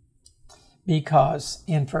 Because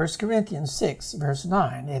in 1 Corinthians 6, verse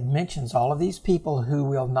 9, it mentions all of these people who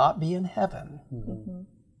will not be in heaven.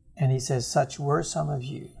 And he says, such were some of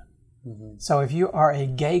you. So if you are a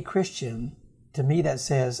gay Christian, to me that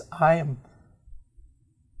says, I am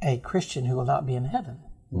a Christian who will not be in heaven.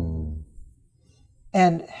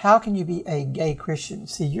 And how can you be a gay Christian?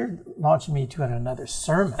 See, you're launching me to another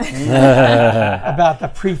sermon about the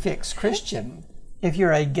prefix Christian. If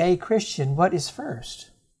you're a gay Christian, what is first?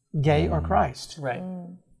 Gay or Christ? Right.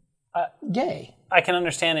 Gay. I can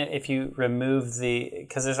understand it if you remove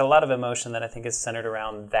because there's a lot of emotion that I think is centered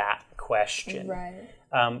around that question. Right.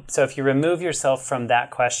 So if you remove yourself from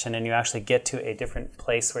that question and you actually get to a different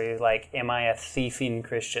place where you're like, am I a thieving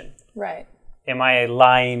Christian? Right. Am I a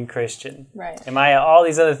lying Christian? Right. Am I all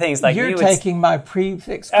these other things? Like you're taking my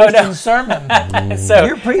prefix Christian sermon. So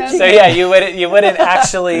you're preaching. So yeah, you wouldn't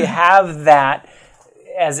actually have that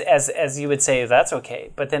as you would say that's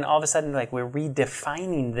okay. But then all of a sudden, like, we're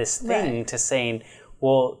redefining this thing to saying,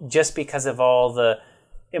 well, just because of all the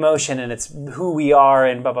emotion and it's who we are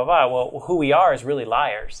and blah blah blah. Well, who we are is really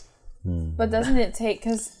liars. But doesn't it take?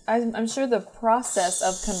 Because I'm sure the process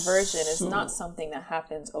of conversion is not something that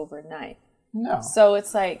happens overnight. No. So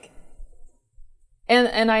it's like,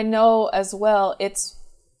 and I know as well, it's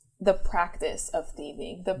the practice of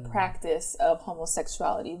thieving, the practice of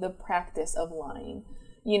homosexuality, the practice of lying,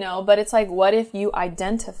 but it's like, what if you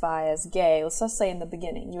identify as gay? Let's just say in the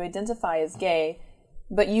beginning, you identify as gay,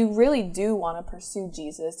 but you really do want to pursue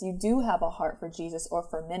Jesus. You do have a heart for Jesus or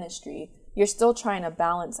for ministry. You're still trying to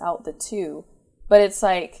balance out the two, but it's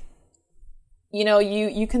like,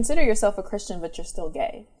 you consider yourself a Christian, but you're still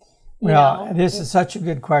gay. Well, this is such a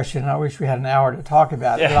good question. I wish we had an hour to talk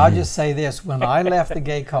about it, but I'll just say this. When I left the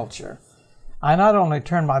gay culture, I not only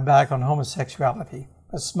turned my back on homosexuality,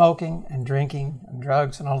 but smoking and drinking and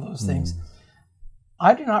drugs and all those things.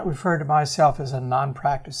 I do not refer to myself as a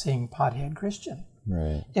non-practicing pothead Christian.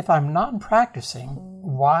 Right. If I'm non-practicing,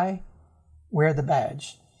 why wear the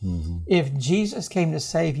badge? If Jesus came to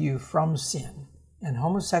save you from sin, and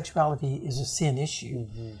homosexuality is a sin issue,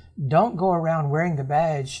 don't go around wearing the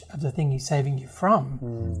badge of the thing he's saving you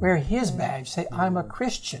from. Wear his badge. Say, I'm a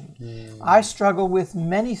Christian. I struggle with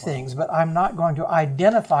many things, but I'm not going to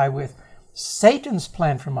identify with Satan's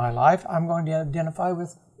plan for my life. I'm going to identify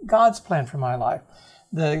with God's plan for my life.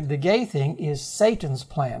 The gay thing is Satan's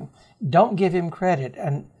plan. Don't give him credit.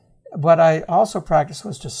 And what I also practiced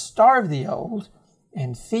was to starve the old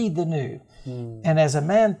and feed the new. And as a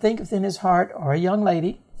man thinketh in his heart, or a young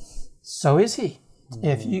lady, so is he.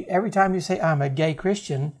 If you every time you say I'm a gay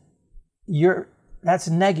Christian, that's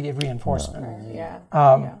negative reinforcement.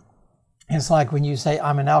 It's like when you say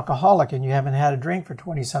I'm an alcoholic and you haven't had a drink for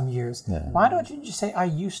 20-some years. Why don't you just say I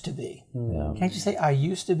used to be? Can't you say I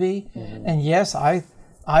used to be? And yes,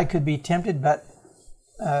 I could be tempted, but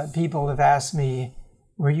people have asked me,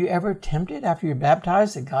 were you ever tempted after you're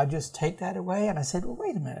baptized? Did God just take that away? And I said, well,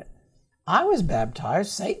 wait a minute. I was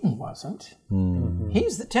baptized. Satan wasn't.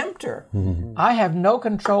 He's the tempter. I have no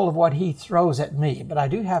control of what he throws at me, but I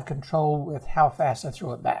do have control with how fast I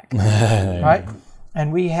throw it back. Right?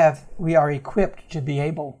 And we are equipped to be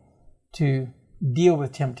able to deal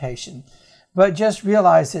with temptation. But just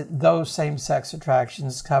realize that those same-sex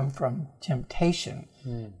attractions come from temptation.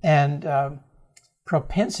 And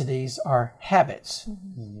propensities are habits.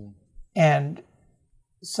 And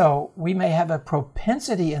so we may have a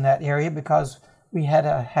propensity in that area because we had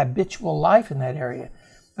a habitual life in that area,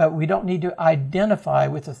 but we don't need to identify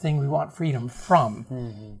with the thing we want freedom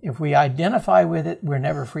from. If we identify with it, we're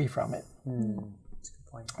never free from it. That's a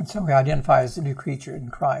good point. And so we identify as a new creature in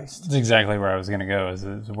Christ. That's exactly where I was going to go, is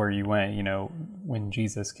where you went. When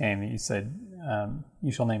Jesus came, you said,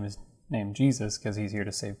 you shall name his name Jesus because he's here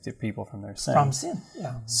to save people from their sin. From sin,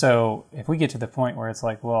 yeah. So if we get to the point where it's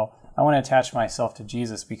like, well, I want to attach myself to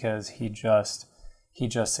Jesus because he just he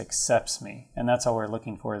just accepts me, and that's all we're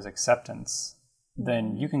looking for is acceptance,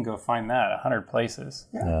 then you can go find that 100 places.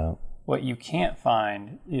 Yeah. What you can't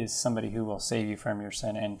find is somebody who will save you from your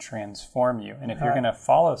sin and transform you. And if you're going to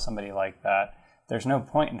follow somebody like that, there's no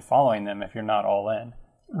point in following them if you're not all in.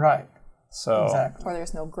 Right. So, exactly. Or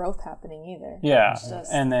there's no growth happening either. Yeah.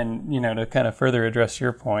 And then, to kind of further address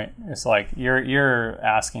your point, it's like you're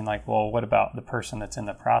asking like, well, what about the person that's in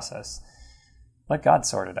the process? Let God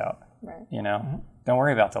sort it out. Right. Don't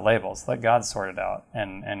worry about the labels. Let God sort it out,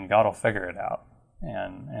 and God will figure it out,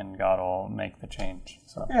 and God will make the change.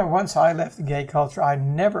 So yeah, once I left the gay culture, I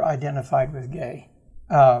never identified with gay.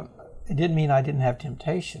 It didn't mean I didn't have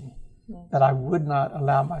temptation, but I would not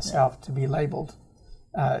allow myself to be labeled.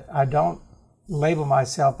 I don't label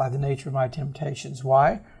myself by the nature of my temptations.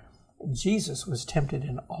 Why? Jesus was tempted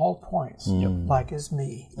in all points, like as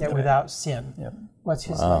me, yet without sin. Yep. What's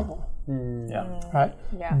his label? Yeah. Right?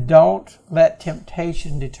 Yeah. Don't let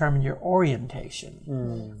temptation determine your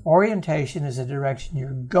orientation. Orientation is the direction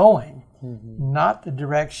you're going, not the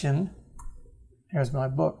direction, here's my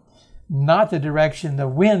book, not the direction the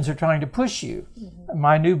winds are trying to push you.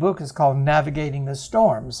 My new book is called Navigating the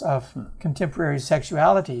Storms of Contemporary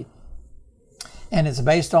Sexuality. And it's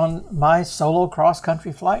based on my solo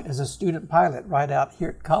cross-country flight as a student pilot right out here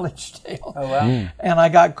at Collegedale. Oh, wow. And I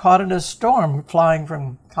got caught in a storm flying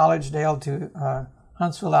from Collegedale to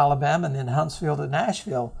Huntsville, Alabama, and then Huntsville to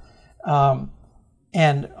Nashville.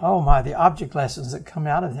 And, oh my, the object lessons that come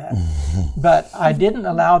out of that. But I didn't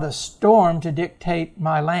allow the storm to dictate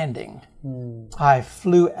my landing. I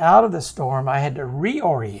flew out of the storm. I had to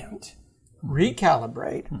reorient,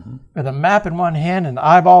 recalibrate with a map in one hand and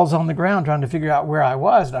eyeballs on the ground trying to figure out where I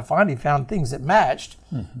was. And I finally found things that matched.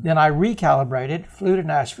 Then I recalibrated, flew to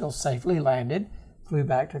Nashville safely, landed, flew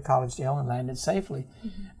back to Collegedale and landed safely.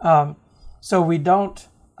 So we don't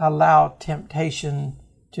allow temptation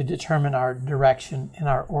to determine our direction and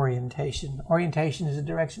our orientation. Orientation is the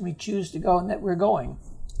direction we choose to go and that we're going.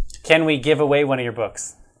 Can we give away one of your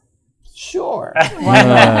books? Sure. Why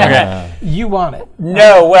not? Okay. You want it.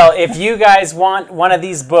 No, well, if you guys want one of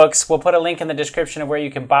these books, we'll put a link in the description of where you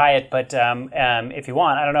can buy it. But if you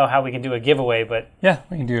want, I don't know how we can do a giveaway, but... Yeah,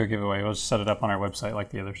 we can do a giveaway. We'll just set it up on our website like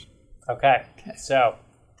the others. Okay. So...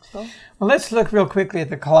 Well, let's look real quickly at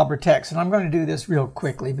the UnClobber text. And I'm going to do this real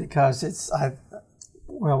quickly because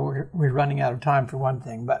we're running out of time for one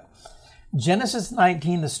thing. But Genesis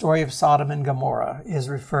 19, the story of Sodom and Gomorrah, is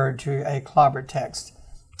referred to a UnClobber text.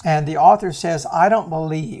 And the author says, I don't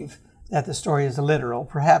believe that the story is literal.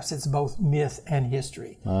 Perhaps it's both myth and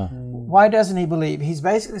history. Why doesn't he believe? He's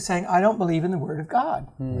basically saying, I don't believe in the Word of God.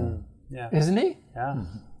 Yeah. Isn't he? Yeah.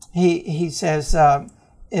 He says,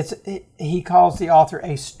 he calls the author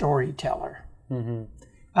a storyteller.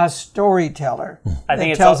 A storyteller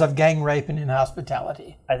that tells of gang rape and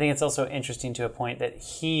inhospitality. I think it's also interesting to a point that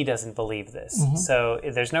he doesn't believe this. So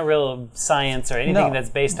there's no real science or anything that's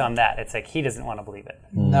based on that. It's like he doesn't want to believe it.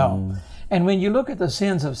 No. And when you look at the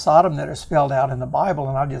sins of Sodom that are spelled out in the Bible,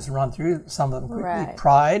 and I'll just run through some of them quickly. Right.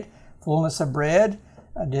 Pride, fullness of bread,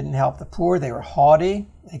 didn't help the poor. They were haughty.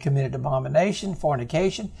 They committed abomination,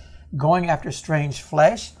 fornication, going after strange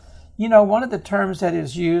flesh. You know, one of the terms that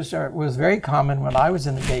is used, or was very common when I was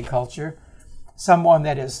in the gay culture, someone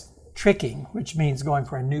that is tricking, which means going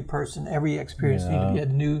for a new person. Every experience needs to be a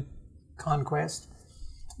new conquest.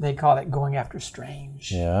 They call it going after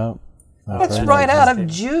strange. Yeah. It's right out of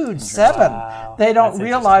Jude 7. Wow. They don't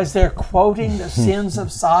realize they're quoting the sins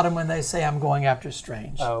of Sodom when they say, I'm going after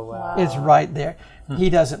strange. Oh, wow. It's right there. He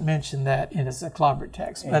doesn't mention that in his UnClobber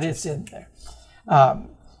text, but it's in there.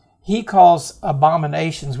 He calls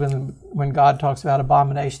abominations, when God talks about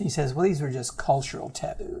abomination, he says, well, these were just cultural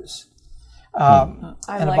taboos. I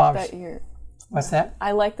like that you're... What's that?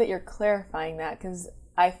 I like that you're clarifying that, because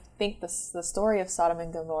I think the story of Sodom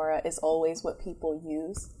and Gomorrah is always what people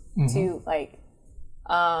use to, like...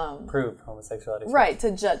 prove homosexuality. Right,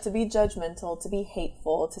 to be judgmental, to be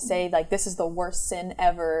hateful, to say, like, this is the worst sin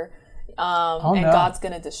ever... God's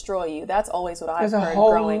going to destroy you. That's always what I've heard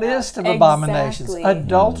growing up. There's a whole list of abominations. Exactly.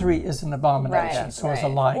 Adultery is an abomination, Right, so is a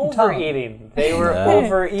lying tongue. Overeating. They were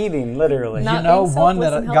overeating, literally. Not You know, being one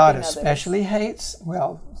selfless that and God helping especially hates,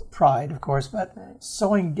 well, pride, of course, but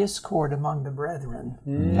sowing discord among the brethren,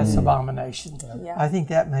 that's abomination. Yeah. I think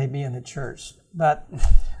that may be in the church. But,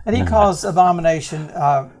 and he calls abomination,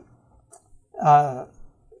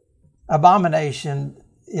 abomination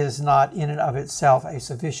is not in and of itself a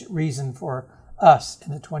sufficient reason for us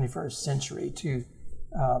in the 21st century to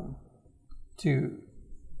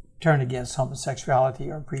turn against homosexuality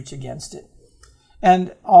or preach against it.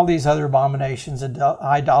 And all these other abominations,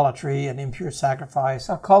 idolatry and impure sacrifice,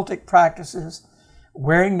 occultic practices,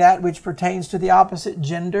 Wearing that which pertains to the opposite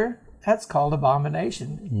gender, that's called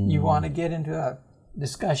abomination. You want to get into a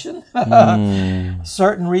discussion?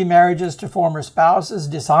 Certain remarriages to former spouses,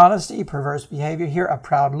 dishonesty, perverse behavior here, a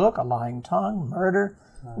proud look, a lying tongue, murder,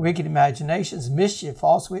 wicked imaginations, mischief,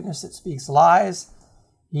 false witness that speaks lies,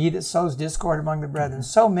 he that sows discord among the brethren.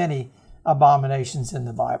 So many abominations in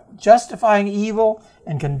the Bible. Justifying evil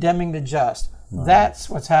and condemning the just. That's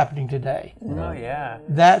what's happening today. Oh, yeah.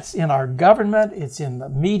 That's in our government, it's in the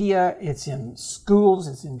media, it's in schools,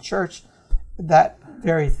 it's in church. That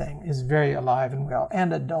very thing is very alive and well.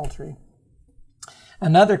 And adultery.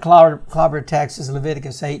 Another clobber text is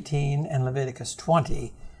Leviticus 18 and Leviticus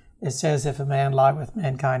 20. It says, if a man lie with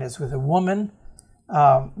mankind as with a woman,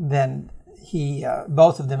 then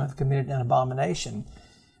both of them have committed an abomination.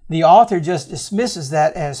 The author just dismisses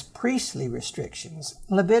that as priestly restrictions.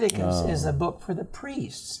 Leviticus is a book for the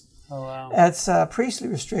priests. Oh, wow. It's a priestly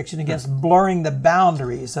restriction against blurring the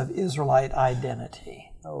boundaries of Israelite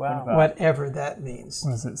identity. Oh, wow. Whatever that means.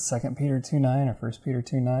 Was it 2 Peter 2:9 or 1 Peter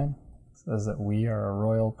 2:9? Says that we are a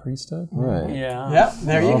royal priesthood. Right. Yeah. Yeah,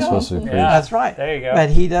 there you go. Supposed to be Yeah. That's right. There you go. But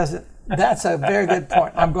he doesn't. That's a very good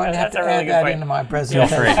point. I'm going to have That's to a really add good that point. into my Feel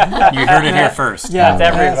presentation. free. You heard it here first. Yeah,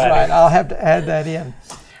 That's everybody. that's right. I'll have to add that in.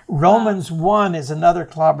 Romans 1 is another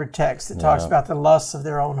clobber text that talks about the lusts of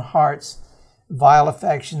their own hearts, vile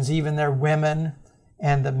affections, even their women,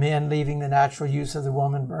 and the men leaving the natural use of the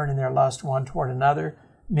woman, burning their lust one toward another,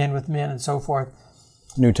 men with men, and so forth.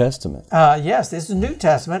 New Testament. Yes, this is New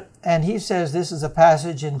Testament, and he says this is a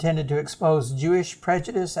passage intended to expose Jewish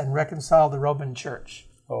prejudice and reconcile the Roman Church.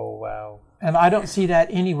 Oh, wow. And I don't see that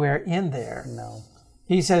anywhere in there. No.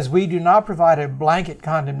 He says, we do not provide a blanket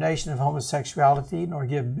condemnation of homosexuality nor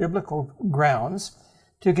give biblical grounds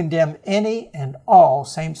to condemn any and all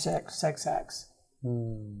same-sex acts.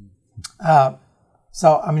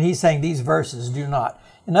 He's saying these verses do not.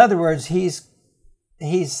 In other words, he's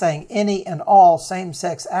saying any and all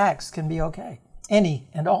same-sex acts can be okay. Any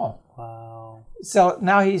and all. Wow. So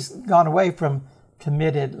now he's gone away from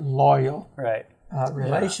committed, loyal Right.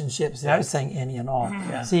 relationships. Now he's saying any and all.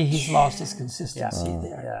 See, he's lost his consistency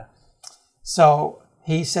there. Yeah. So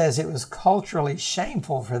he says it was culturally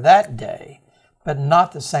shameful for that day, but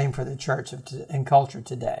not the same for the church and culture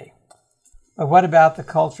today. But what about the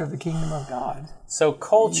culture of the kingdom of God? So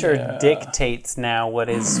culture dictates now what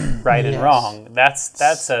is right and wrong.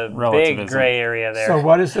 That's a big Relativism. gray area there. So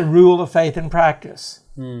what is the rule of faith and practice?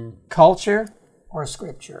 Culture or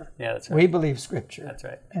Scripture? Yeah, that's right. We believe Scripture. That's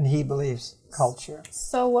right. And he believes culture.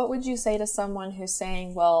 So what would you say to someone who's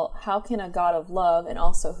saying, well, how can a God of love and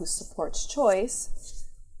also who supports choice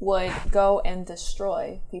would go and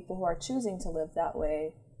destroy people who are choosing to live that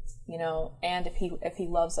way? You know, and if he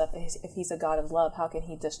loves us, if he's a God of love, how can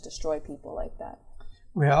he just destroy people like that?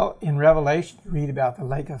 Well, in Revelation, you read about the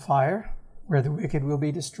lake of fire where the wicked will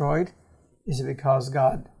be destroyed. Is it because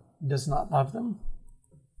God does not love them?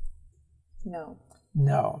 No.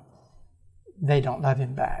 No. They don't love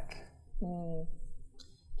him back.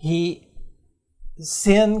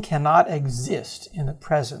 Sin cannot exist in the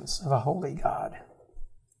presence of a holy God.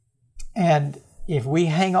 And if we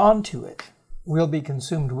hang on to it, we'll be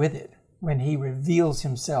consumed with it when he reveals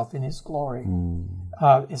himself in his glory.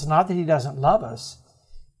 It's not that he doesn't love us.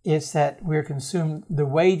 It's that we're consumed. The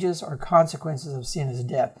wages or consequences of sin is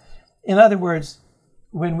death. In other words,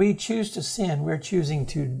 when we choose to sin, we're choosing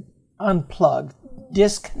to unplug,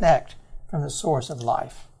 disconnect from the source of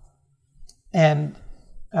life. And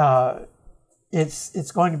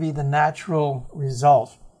it's going to be the natural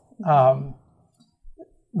result.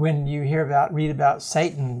 When you read about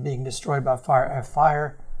Satan being destroyed by fire,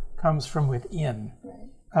 fire comes from within.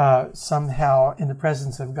 Somehow, in the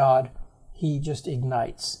presence of God, he just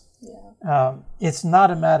ignites. It's not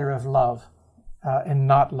a matter of love and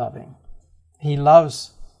not loving. He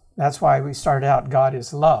loves. That's why we start out, God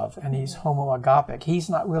is love, and he's homoagapic. He's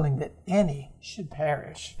not willing that any should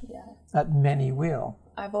perish, but many will.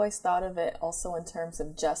 I've always thought of it also in terms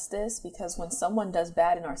of justice, because when someone does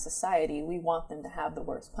bad in our society, we want them to have the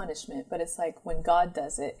worst punishment. But it's like when God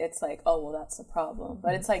does it, it's like, oh, well, that's a problem.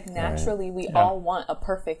 But it's like naturally we all want a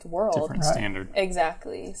perfect world. Different standard.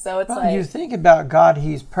 Exactly. So it's Well, you think about God,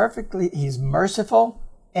 he's merciful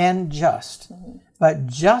and just. But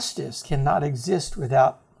justice cannot exist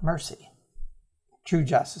without mercy. True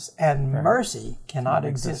justice. And mercy cannot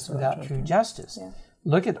exist without true justice.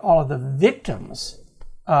 Look at all of the victims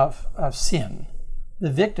of sin,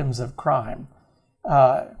 the victims of crime.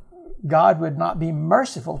 God would not be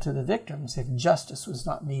merciful to the victims if justice was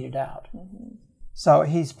not meted out. So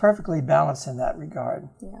he's perfectly balanced in that regard.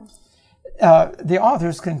 the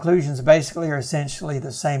author's conclusions basically are essentially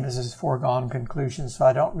the same as his foregone conclusions, so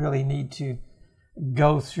I don't really need to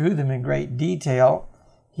go through them in great detail.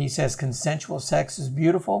 He says consensual sex is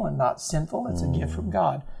beautiful and not sinful. It's a gift from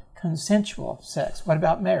God. Consensual sex. What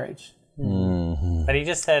about marriage? Mm-hmm. But he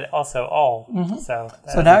just said also all. Mm-hmm.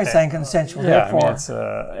 So now he's saying consensual. Yeah, therefore,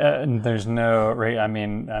 and there's no rate. I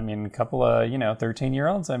mean, a couple of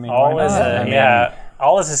 13-year-olds. I mean, all is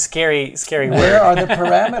all is a scary word. Where are the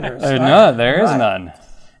parameters? No, there is none.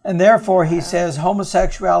 And therefore, he says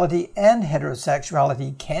homosexuality and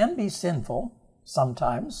heterosexuality can be sinful.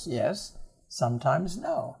 Sometimes, yes. Sometimes,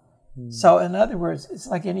 no. So, in other words, it's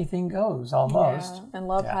like anything goes, almost. Yeah. And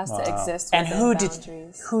love has to exist and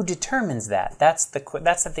within who determines that? That's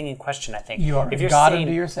the thing in question, I think. You are God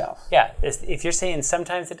unto yourself. Yeah. If you're saying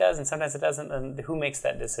sometimes it does and sometimes it doesn't, then who makes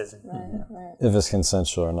that decision? Right. If it's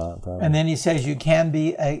consensual or not, probably. And then he says you can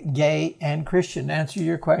be a gay and Christian. To answer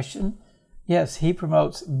your question, yes, he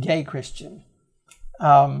promotes gay Christian.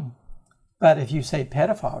 But if you say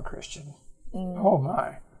pedophile Christian, oh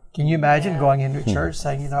my. Can you imagine going into a church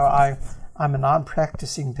saying, I'm a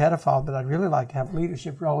non-practicing pedophile, but I'd really like to have a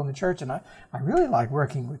leadership role in the church, and I really like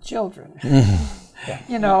working with children.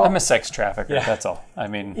 I'm a sex trafficker, that's all. I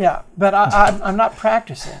mean... Yeah, but I'm not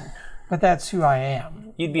practicing, but that's who I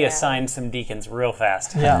am. You'd be assigned some deacons real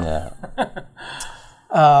fast. Yeah.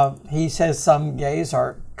 He says some gays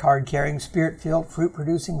are card-carrying, spirit-filled,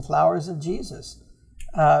 fruit-producing flowers of Jesus.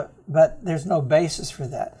 But there's no basis for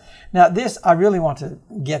that. Now this, I really want to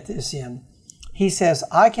get this in. He says,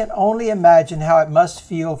 I can only imagine how it must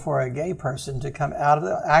feel for a gay person to come out of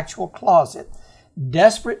the actual closet,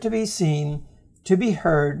 desperate to be seen, to be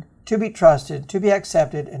heard, to be trusted, to be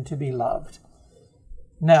accepted, and to be loved.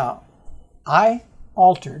 Now, I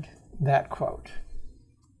altered that quote.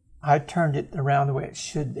 I turned it around the way it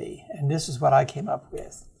should be, and this is what I came up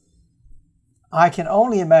with. I can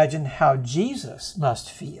only imagine how Jesus must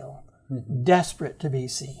feel, desperate to be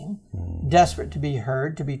seen, desperate to be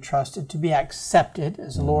heard, to be trusted, to be accepted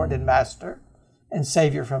as Lord and Master and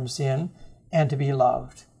Savior from sin, and to be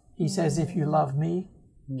loved. He says, if you love me,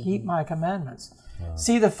 keep my commandments.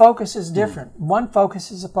 See, the focus is different. One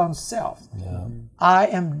focuses upon self. Yeah. I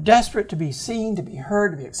am desperate to be seen, to be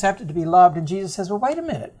heard, to be accepted, to be loved. And Jesus says, well, wait a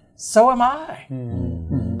minute. So am I.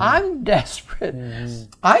 I'm desperate.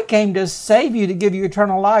 I came to save you, to give you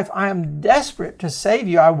eternal life. I am desperate to save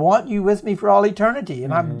you. I want you with me for all eternity,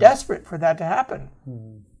 and I'm desperate for that to happen.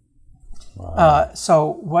 Wow.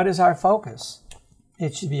 So what is our focus?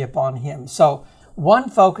 It should be upon Him. So one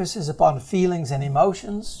focus is upon feelings and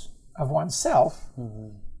emotions of oneself.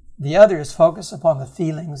 The other is focused upon the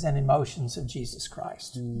feelings and emotions of Jesus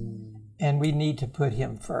Christ. And we need to put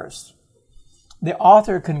Him first. The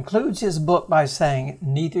author concludes his book by saying,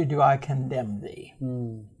 neither do I condemn thee.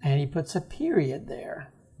 And he puts a period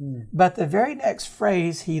there. But the very next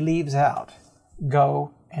phrase he leaves out,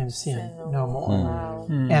 go and sin no more. Wow.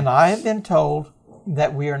 And I have been told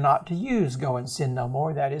that we are not to use go and sin no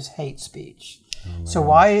more. That is hate speech. So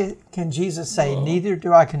why can Jesus say, neither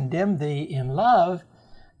do I condemn thee in love,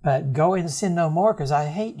 but go and sin no more because I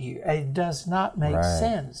hate you? It does not make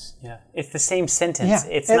sense. Yeah, it's the same sentence.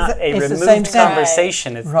 Yeah. It's not a it's removed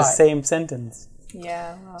conversation. It's the Right. same sentence.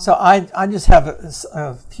 Yeah. Wow. So I just have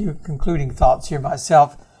a few concluding thoughts here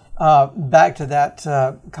myself. Back to that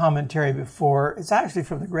commentary before. It's actually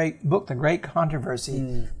from the great book, The Great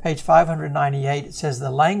Controversy, page 598. It says, the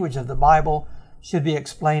language of the Bible should be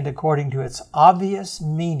explained according to its obvious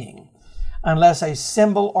meaning, unless a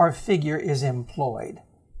symbol or figure is employed.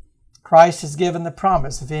 Christ has given the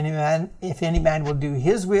promise, if any man will do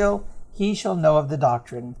his will, he shall know of the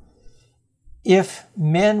doctrine. If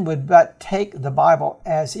men would but take the Bible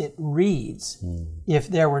as it reads, if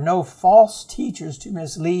there were no false teachers to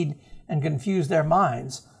mislead and confuse their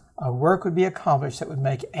minds, a work would be accomplished that would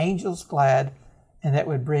make angels glad and that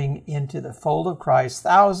would bring into the fold of Christ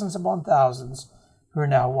thousands upon thousands who are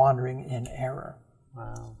now wandering in error.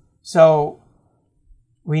 Wow. So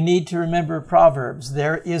we need to remember Proverbs.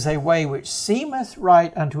 There is a way which seemeth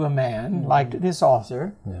right unto a man, like this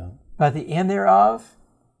author, but the end thereof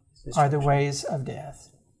are the ways of death.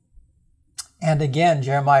 And again,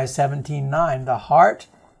 Jeremiah 17:9, the heart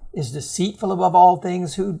is deceitful above all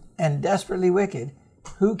things and desperately wicked.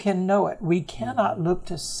 Who can know it? We cannot look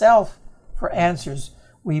to self for answers.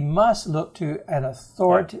 We must look to an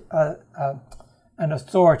authority,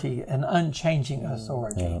 an unchanging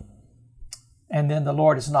authority. Yeah. And then the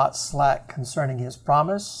Lord is not slack concerning His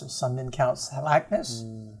promise, as some men count slackness,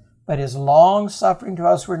 but is long-suffering to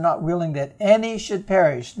us. We're not willing that any should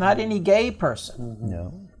perish, not any gay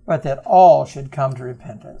person, but that all should come to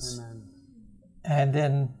repentance. And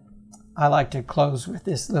then I like to close with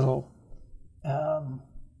this little,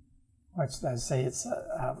 what should I say? It's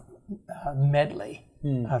a medley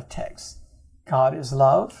of texts. God is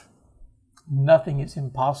love. Nothing is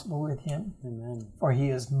impossible with him. Amen. For he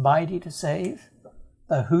is mighty to save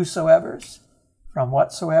the whosoevers from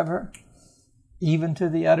whatsoever, even to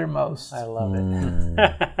the uttermost. I love it. Amen.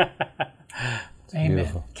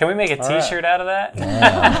 Beautiful. Can we make a T-shirt out of that?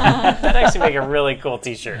 That'd actually make a really cool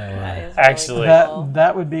T-shirt. Actually,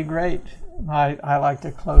 that would be great. I like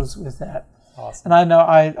to close with that. Awesome. And I know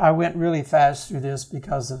I went really fast through this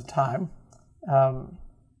because of time,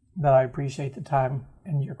 but I appreciate the time,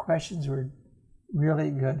 and your questions were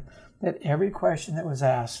really good. That every question that was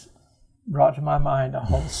asked brought to my mind a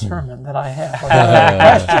whole sermon that I had for that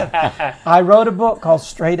question. I wrote a book called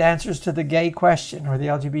Straight Answers to the Gay Question, or the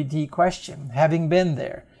LGBT Question, having been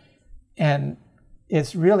there. And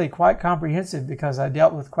it's really quite comprehensive because I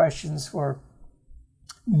dealt with questions for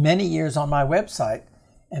many years on my website.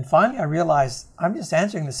 And finally I realized I'm just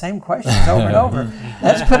answering the same questions over and over.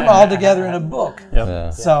 Let's put them all together in a book. Yep. Yeah.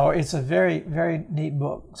 So it's a very, very neat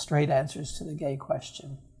book, Straight Answers to the Gay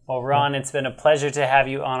Question. Well, Ron, it's been a pleasure to have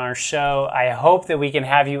you on our show. I hope that we can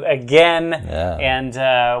have you again. Yeah. And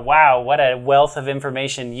wow, what a wealth of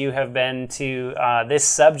information you have been to this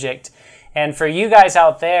subject. And for you guys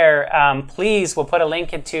out there, please, we'll put a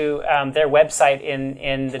link into their website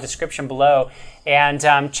in the description below. And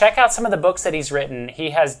check out some of the books that he's written. He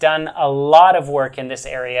has done a lot of work in this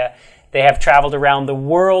area. They have traveled around the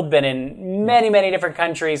world, been in many, many different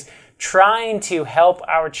countries, trying to help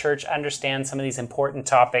our church understand some of these important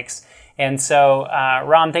topics. And so,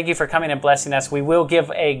 Ron, thank you for coming and blessing us. We will give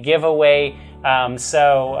a giveaway.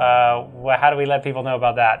 So how do we let people know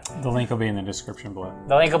about that? The link will be in the description below.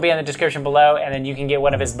 The link will be in the description below, and then you can get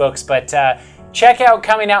one of his books. But check out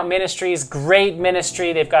Coming Out Ministries, great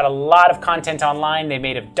ministry. They've got a lot of content online. They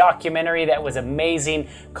made a documentary that was amazing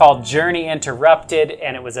called Journey Interrupted,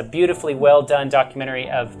 and it was a beautifully well done documentary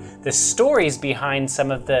of the stories behind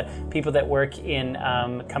some of the people that work in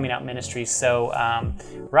Coming Out Ministries. So,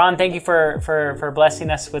 Ron, thank you for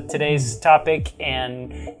blessing us with today's topic.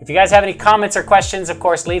 And if you guys have any comments or questions, of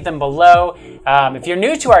course, leave them below. If you're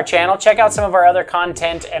new to our channel, check out some of our other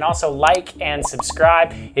content and also like and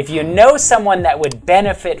subscribe. If you know someone that would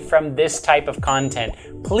benefit from this type of content,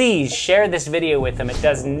 please share this video with them. It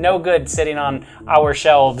does no good sitting on our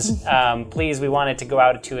shelves. Please, we want it to go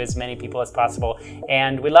out to as many people as possible.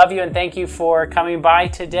 And we love you and thank you for coming by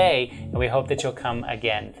today. And we hope that you'll come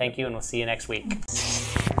again. Thank you, and we'll see you next week.